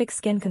specific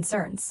skin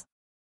concerns.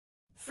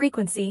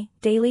 Frequency: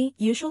 daily,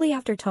 usually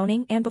after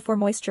toning and before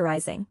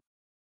moisturizing.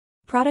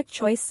 Product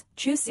choice: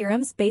 choose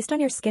serums based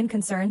on your skin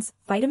concerns,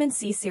 vitamin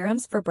C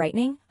serums for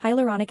brightening,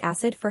 hyaluronic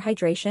acid for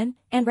hydration,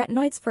 and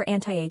retinoids for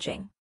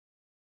anti-aging.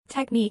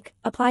 Technique: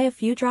 apply a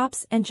few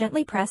drops and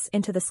gently press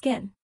into the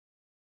skin.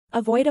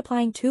 Avoid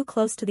applying too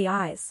close to the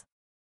eyes.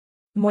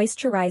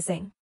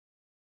 Moisturizing.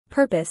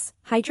 Purpose: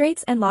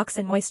 hydrates and locks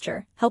in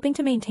moisture, helping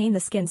to maintain the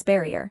skin's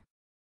barrier.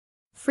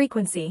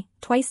 Frequency: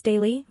 twice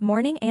daily,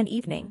 morning and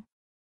evening.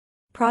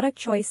 Product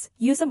choice: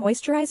 use a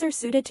moisturizer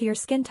suited to your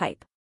skin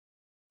type.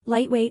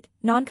 Lightweight,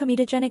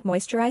 non-comedogenic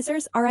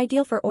moisturizers are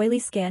ideal for oily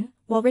skin,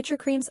 while richer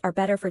creams are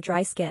better for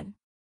dry skin.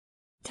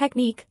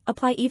 Technique: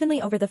 apply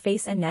evenly over the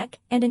face and neck,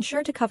 and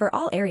ensure to cover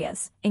all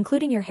areas,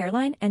 including your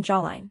hairline and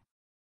jawline.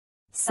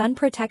 Sun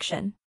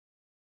protection.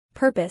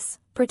 Purpose: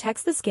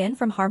 protects the skin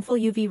from harmful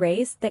UV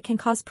rays that can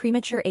cause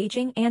premature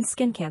aging and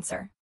skin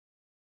cancer.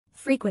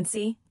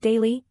 Frequency: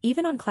 daily,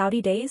 even on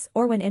cloudy days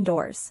or when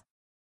indoors.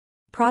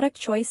 Product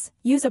choice: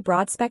 use a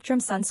broad-spectrum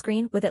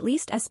sunscreen with at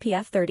least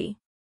SPF 30.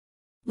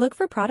 Look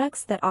for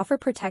products that offer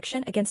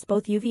protection against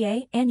both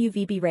UVA and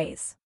UVB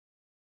rays.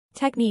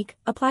 Technique: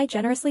 apply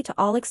generously to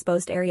all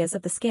exposed areas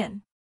of the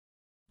skin.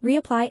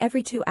 Reapply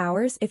every 2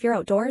 hours if you're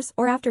outdoors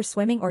or after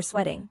swimming or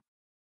sweating.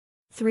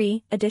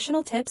 3.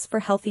 Additional tips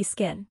for healthy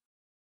skin.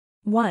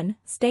 1.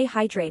 Stay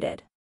hydrated.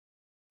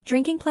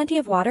 Drinking plenty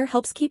of water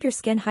helps keep your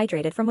skin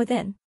hydrated from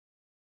within.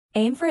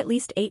 Aim for at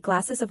least 8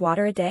 glasses of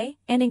water a day,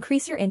 and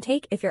increase your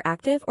intake if you're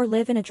active or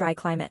live in a dry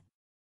climate.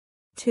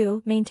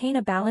 2. Maintain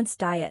a balanced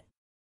diet.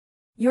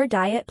 Your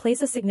diet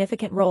plays a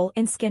significant role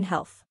in skin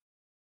health.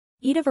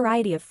 Eat a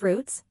variety of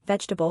fruits,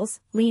 vegetables,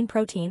 lean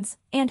proteins,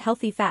 and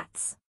healthy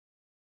fats.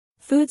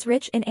 Foods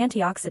rich in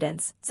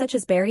antioxidants, such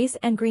as berries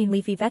and green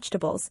leafy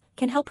vegetables,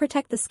 can help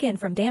protect the skin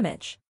from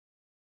damage.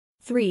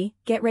 3.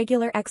 Get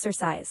regular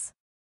exercise.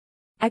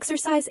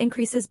 Exercise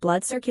increases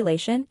blood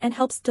circulation and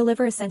helps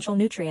deliver essential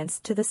nutrients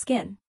to the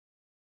skin.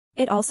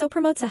 It also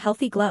promotes a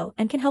healthy glow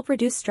and can help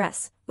reduce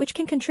stress, which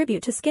can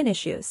contribute to skin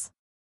issues.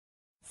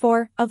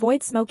 4.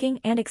 Avoid smoking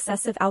and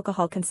excessive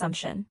alcohol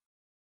consumption.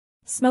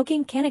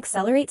 Smoking can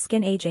accelerate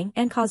skin aging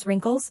and cause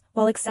wrinkles,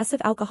 while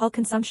excessive alcohol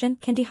consumption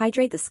can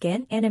dehydrate the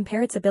skin and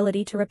impair its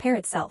ability to repair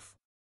itself.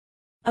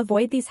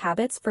 Avoid these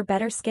habits for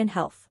better skin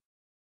health.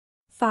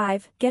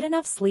 5. Get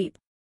enough sleep.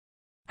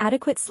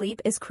 Adequate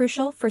sleep is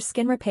crucial for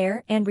skin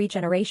repair and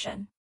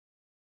regeneration.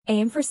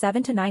 Aim for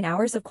 7 to 9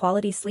 hours of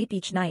quality sleep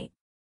each night.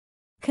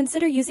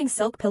 Consider using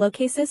silk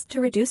pillowcases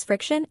to reduce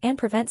friction and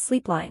prevent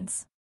sleep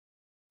lines.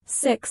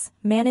 6.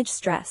 Manage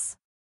stress.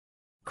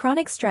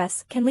 Chronic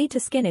stress can lead to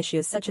skin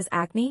issues such as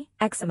acne,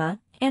 eczema,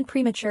 and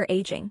premature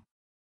aging.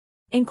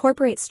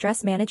 Incorporate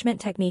stress management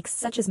techniques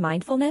such as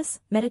mindfulness,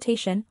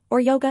 meditation,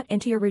 or yoga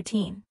into your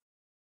routine.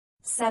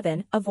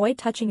 7. Avoid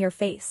touching your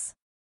face.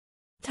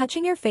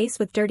 Touching your face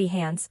with dirty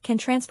hands can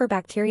transfer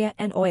bacteria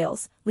and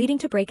oils, leading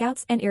to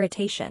breakouts and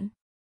irritation.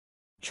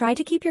 Try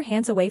to keep your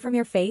hands away from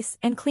your face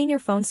and clean your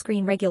phone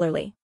screen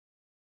regularly.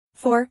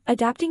 4.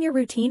 Adapting your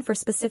routine for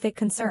specific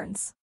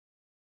concerns.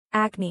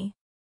 Acne.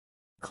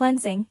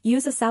 Cleansing,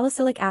 use a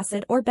salicylic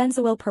acid or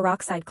benzoyl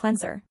peroxide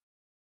cleanser.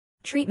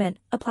 Treatment,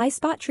 apply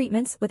spot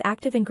treatments with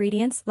active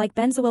ingredients like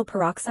benzoyl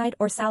peroxide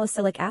or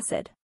salicylic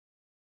acid.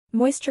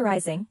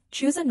 Moisturizing,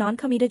 choose a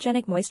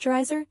non-comedogenic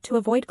moisturizer to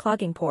avoid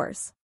clogging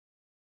pores.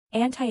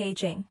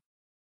 Anti-aging.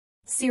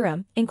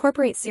 Serum,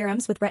 incorporate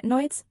serums with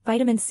retinoids,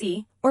 vitamin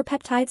C, or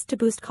peptides to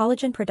boost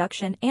collagen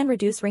production and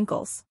reduce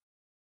wrinkles.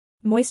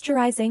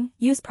 Moisturizing,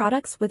 use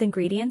products with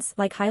ingredients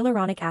like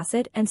hyaluronic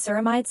acid and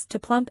ceramides to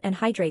plump and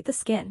hydrate the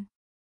skin.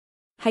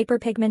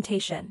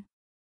 Hyperpigmentation.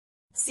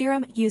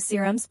 Serum, use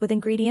serums with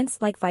ingredients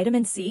like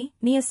vitamin C,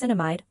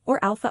 niacinamide,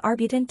 or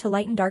alpha-arbutin to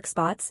lighten dark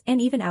spots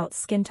and even out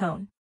skin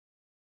tone.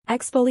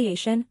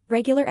 Exfoliation,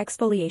 regular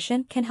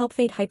exfoliation can help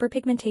fade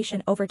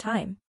hyperpigmentation over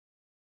time.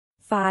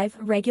 5.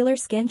 Regular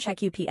skin check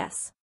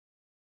UPS.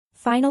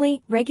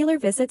 Finally, regular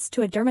visits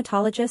to a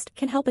dermatologist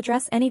can help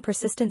address any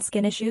persistent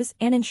skin issues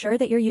and ensure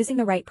that you're using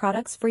the right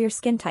products for your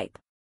skin type.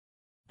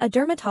 A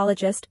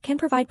dermatologist can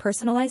provide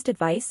personalized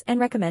advice and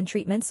recommend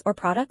treatments or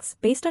products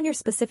based on your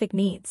specific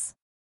needs.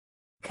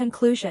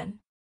 Conclusion.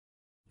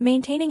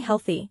 Maintaining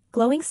healthy,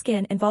 glowing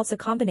skin involves a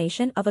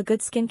combination of a good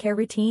skincare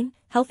routine,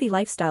 healthy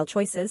lifestyle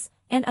choices,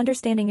 and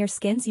understanding your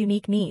skin's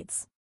unique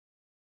needs.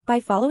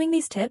 By following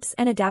these tips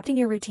and adapting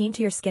your routine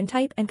to your skin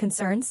type and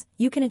concerns,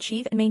 you can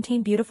achieve and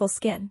maintain beautiful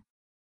skin.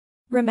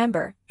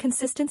 Remember,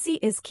 consistency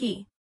is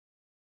key.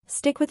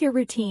 Stick with your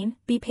routine,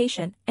 be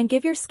patient, and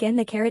give your skin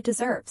the care it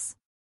deserves.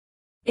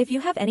 If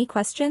you have any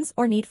questions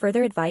or need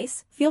further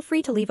advice, feel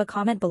free to leave a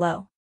comment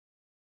below.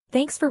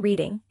 Thanks for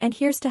reading, and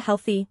here's to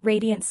healthy,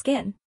 radiant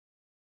skin.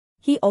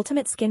 𝐘𝐸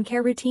Ultimate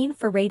Skincare Routine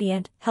for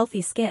Radiant,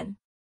 Healthy Skin.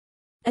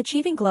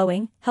 Achieving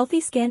glowing, healthy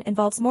skin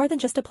involves more than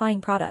just applying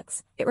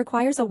products. It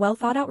requires a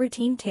well-thought-out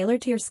routine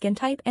tailored to your skin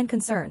type and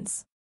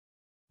concerns.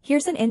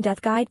 Here's an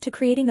in-depth guide to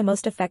creating the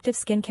most effective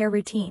skincare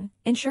routine,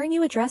 ensuring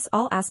you address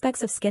all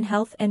aspects of skin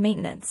health and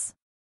maintenance.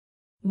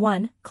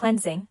 1.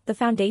 Cleansing, the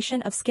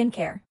foundation of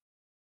skincare.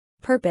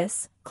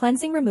 Purpose: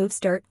 cleansing removes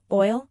dirt,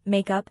 oil,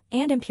 makeup,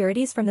 and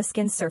impurities from the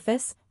skin's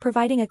surface,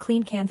 providing a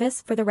clean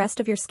canvas for the rest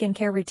of your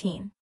skincare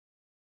routine.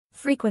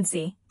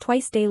 Frequency: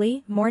 twice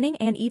daily, morning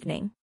and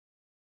evening.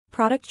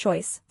 Product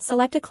choice: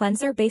 select a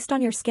cleanser based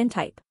on your skin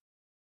type.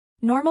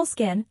 Normal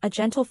skin, a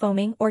gentle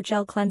foaming or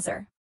gel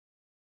cleanser.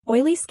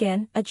 Oily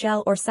skin, a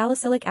gel or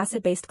salicylic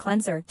acid-based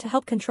cleanser to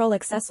help control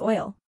excess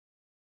oil.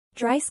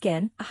 Dry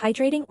skin, a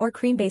hydrating or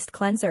cream-based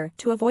cleanser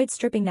to avoid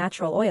stripping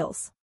natural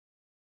oils.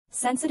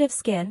 Sensitive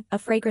skin, a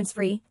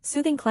fragrance-free,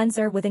 soothing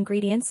cleanser with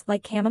ingredients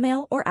like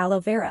chamomile or aloe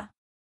vera.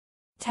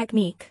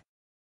 Technique: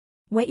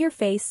 wet your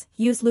face,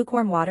 use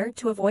lukewarm water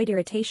to avoid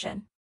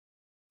irritation.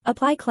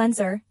 Apply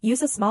cleanser,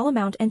 use a small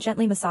amount and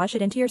gently massage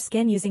it into your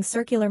skin using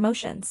circular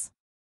motions.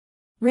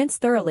 Rinse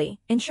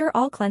thoroughly, ensure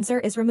all cleanser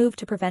is removed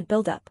to prevent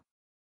buildup.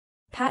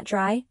 Pat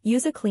dry,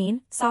 use a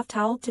clean, soft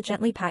towel to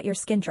gently pat your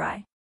skin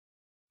dry.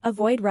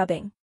 Avoid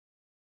rubbing.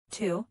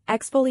 2.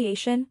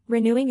 Exfoliation,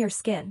 renewing your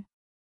skin.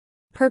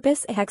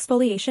 Purpose: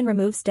 exfoliation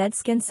removes dead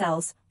skin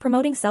cells,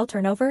 promoting cell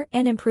turnover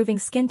and improving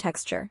skin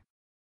texture.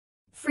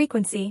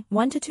 Frequency: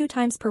 1 to 2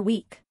 times per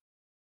week.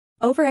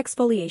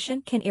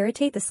 Overexfoliation can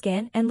irritate the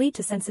skin and lead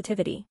to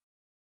sensitivity.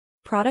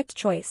 Product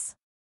choice: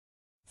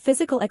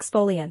 physical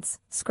exfoliants,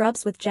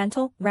 scrubs with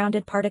gentle,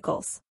 rounded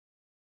particles.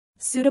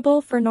 Suitable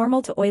for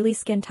normal to oily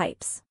skin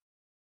types.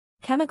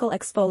 Chemical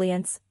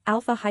exfoliants,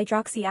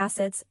 alpha-hydroxy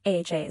acids,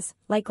 AHAs,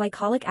 like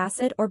glycolic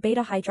acid or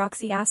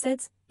beta-hydroxy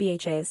acids,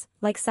 BHAs,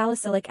 like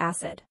salicylic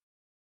acid.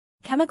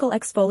 Chemical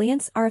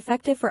exfoliants are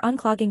effective for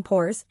unclogging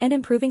pores and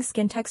improving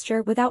skin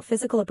texture without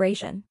physical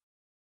abrasion.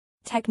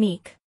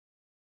 Technique: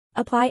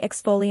 apply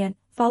exfoliant,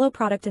 follow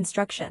product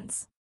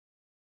instructions.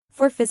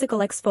 For physical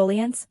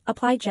exfoliants,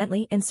 apply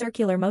gently in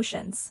circular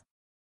motions.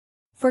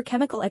 For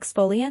chemical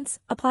exfoliants,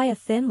 apply a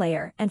thin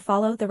layer and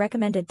follow the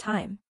recommended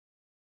time.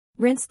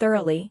 Rinse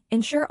thoroughly,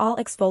 ensure all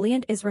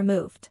exfoliant is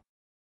removed.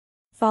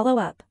 Follow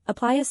up,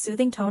 apply a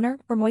soothing toner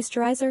or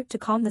moisturizer to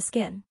calm the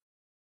skin.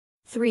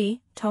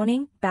 3.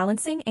 Toning,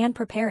 balancing and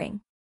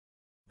preparing.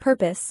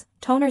 Purpose: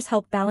 toners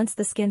help balance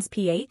the skin's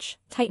pH,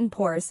 tighten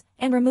pores,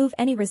 and remove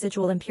any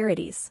residual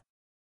impurities.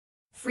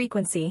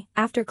 Frequency: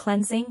 after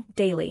cleansing,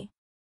 daily.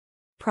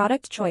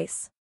 Product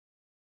choice: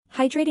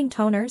 hydrating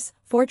toners,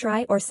 for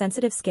dry or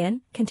sensitive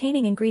skin,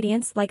 containing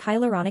ingredients like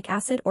hyaluronic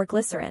acid or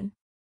glycerin.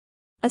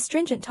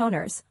 Astringent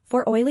toners,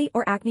 for oily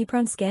or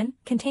acne-prone skin,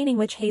 containing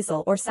witch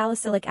hazel or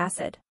salicylic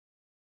acid.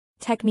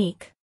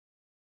 Technique: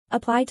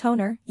 apply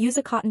toner, use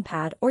a cotton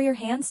pad or your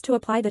hands to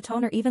apply the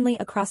toner evenly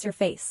across your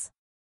face.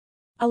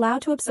 Allow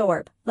to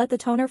absorb, let the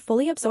toner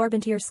fully absorb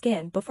into your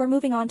skin before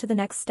moving on to the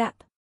next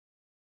step.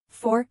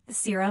 4.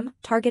 Serum,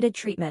 targeted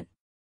treatment.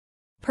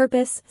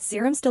 Purpose: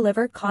 serums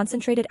deliver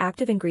concentrated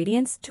active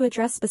ingredients to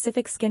address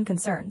specific skin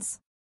concerns.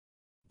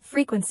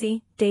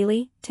 Frequency: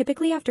 daily,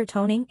 typically after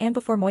toning and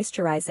before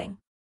moisturizing.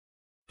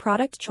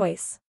 Product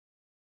choice: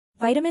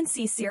 Vitamin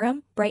C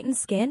serum, brightens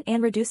skin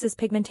and reduces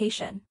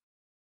pigmentation.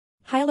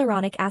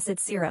 Hyaluronic acid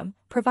serum,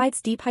 provides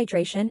deep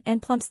hydration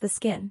and plumps the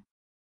skin.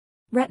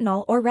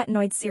 Retinol or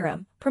retinoid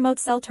serum,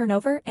 promotes cell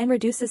turnover and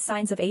reduces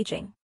signs of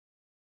aging.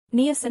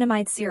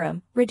 Niacinamide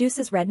serum,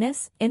 reduces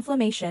redness,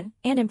 inflammation,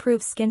 and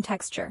improves skin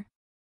texture.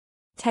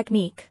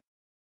 Technique: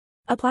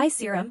 apply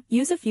serum,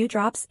 use a few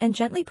drops and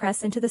gently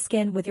press into the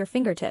skin with your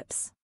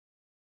fingertips.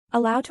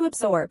 Allow to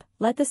absorb,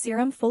 let the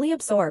serum fully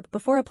absorb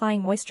before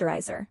applying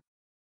moisturizer.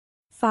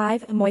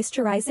 5.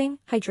 Moisturizing,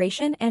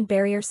 hydration and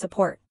barrier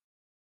support.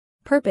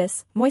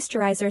 Purpose: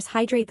 moisturizers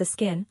hydrate the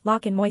skin,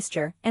 lock in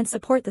moisture, and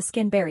support the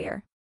skin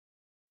barrier.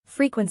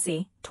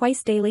 Frequency: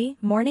 twice daily,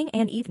 morning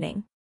and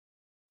evening.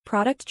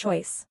 Product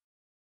choice: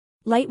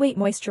 lightweight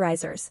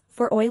moisturizers,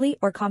 for oily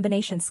or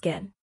combination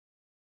skin.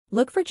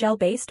 Look for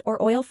gel-based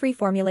or oil-free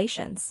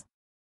formulations.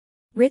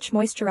 Rich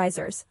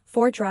moisturizers,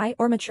 for dry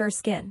or mature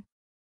skin.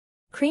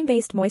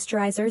 Cream-based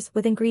moisturizers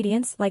with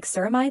ingredients like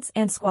ceramides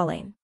and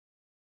squalane.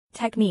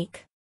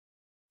 Technique: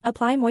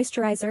 apply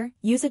moisturizer,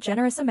 use a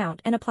generous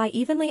amount and apply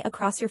evenly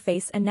across your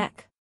face and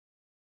neck.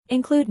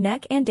 Include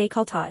neck and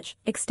décolletage,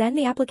 extend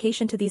the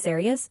application to these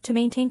areas to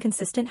maintain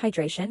consistent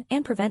hydration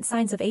and prevent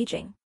signs of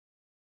aging.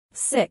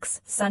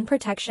 6. Sun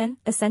protection,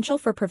 essential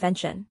for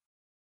prevention.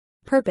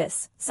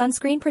 Purpose: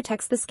 sunscreen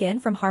protects the skin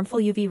from harmful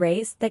UV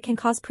rays that can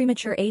cause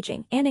premature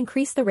aging and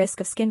increase the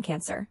risk of skin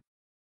cancer.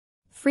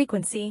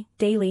 Frequency: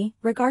 daily,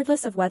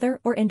 regardless of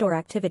weather or indoor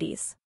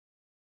activities.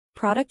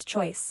 Product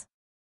choice: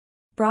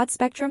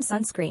 broad-spectrum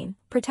sunscreen,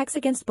 protects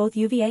against both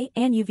UVA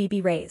and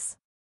UVB rays.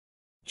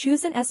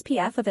 Choose an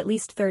SPF of at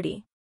least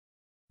 30.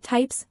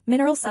 Types: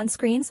 mineral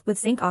sunscreens with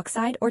zinc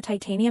oxide or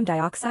titanium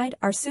dioxide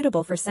are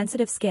suitable for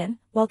sensitive skin,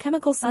 while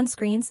chemical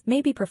sunscreens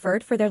may be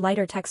preferred for their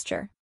lighter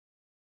texture.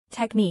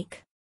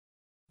 Technique: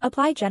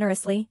 apply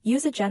generously,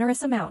 use a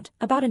generous amount,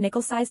 about a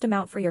nickel-sized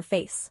amount for your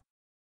face.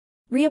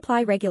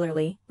 Reapply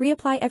regularly,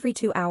 reapply every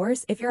 2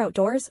 hours if you're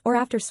outdoors or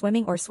after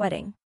swimming or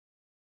sweating.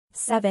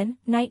 7.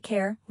 Night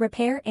care,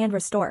 repair and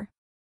restore.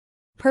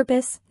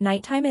 Purpose: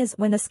 nighttime is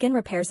when the skin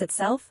repairs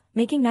itself,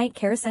 making night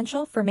care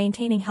essential for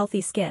maintaining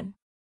healthy skin.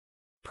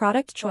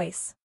 Product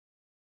choice: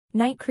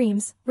 night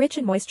creams, rich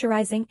in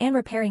moisturizing and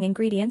repairing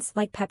ingredients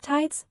like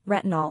peptides,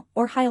 retinol,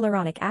 or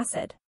hyaluronic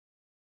acid.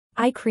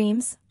 Eye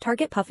creams,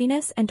 target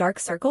puffiness and dark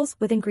circles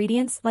with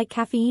ingredients like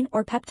caffeine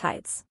or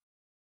peptides.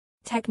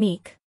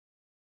 Technique: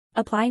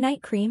 apply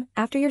night cream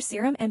after your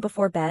serum and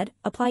before bed,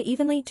 apply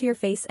evenly to your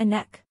face and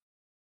neck.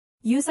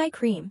 Use eye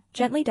cream,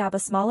 gently dab a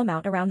small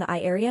amount around the eye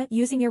area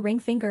using your ring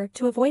finger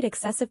to avoid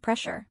excessive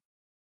pressure.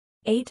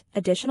 8.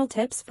 Additional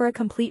tips for a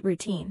complete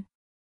routine.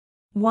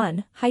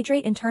 1.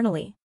 Hydrate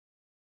internally.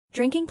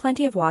 Drinking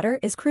plenty of water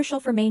is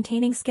crucial for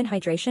maintaining skin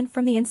hydration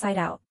from the inside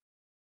out.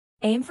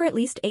 Aim for at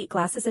least 8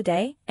 glasses a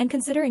day, and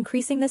consider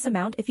increasing this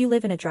amount if you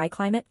live in a dry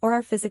climate or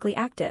are physically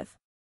active.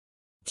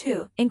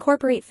 2.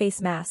 Incorporate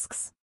face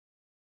masks.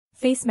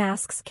 Face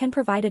masks can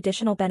provide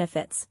additional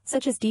benefits,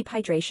 such as deep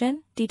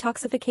hydration,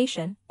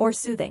 detoxification, or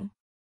soothing.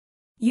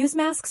 Use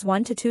masks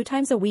 1 to 2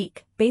 times a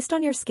week, based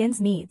on your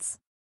skin's needs.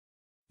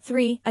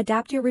 3.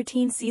 Adapt your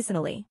routine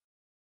seasonally.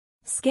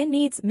 Skin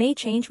needs may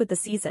change with the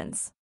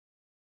seasons.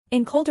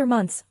 In colder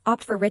months,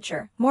 opt for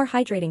richer, more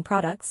hydrating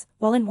products,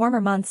 while in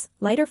warmer months,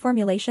 lighter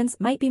formulations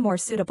might be more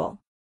suitable.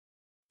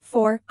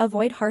 4.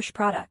 Avoid harsh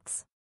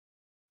products.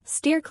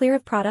 Steer clear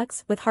of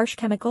products with harsh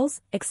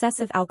chemicals,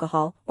 excessive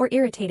alcohol, or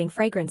irritating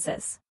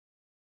fragrances.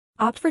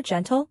 Opt for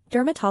gentle,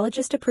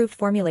 dermatologist-approved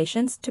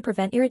formulations to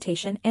prevent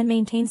irritation and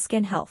maintain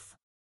skin health.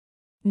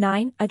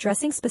 9.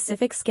 Addressing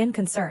specific skin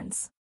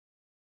concerns.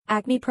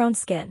 Acne-prone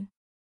skin.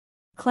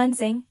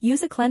 Cleansing: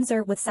 use a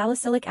cleanser with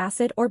salicylic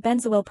acid or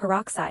benzoyl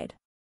peroxide.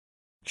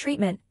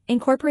 Treatment: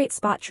 incorporate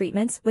spot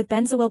treatments with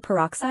benzoyl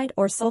peroxide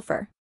or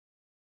sulfur.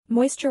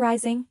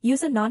 Moisturizing: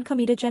 use a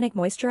non-comedogenic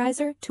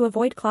moisturizer to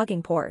avoid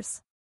clogging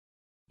pores.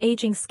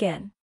 Aging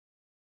skin.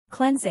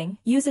 Cleansing: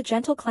 use a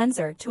gentle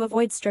cleanser to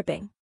avoid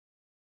stripping.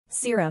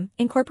 Serum: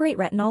 incorporate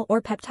retinol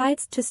or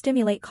peptides to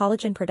stimulate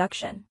collagen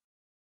production.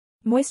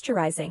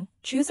 Moisturizing: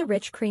 choose a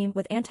rich cream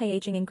with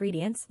anti-aging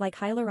ingredients like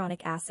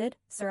hyaluronic acid,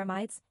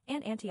 ceramides,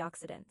 and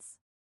antioxidants.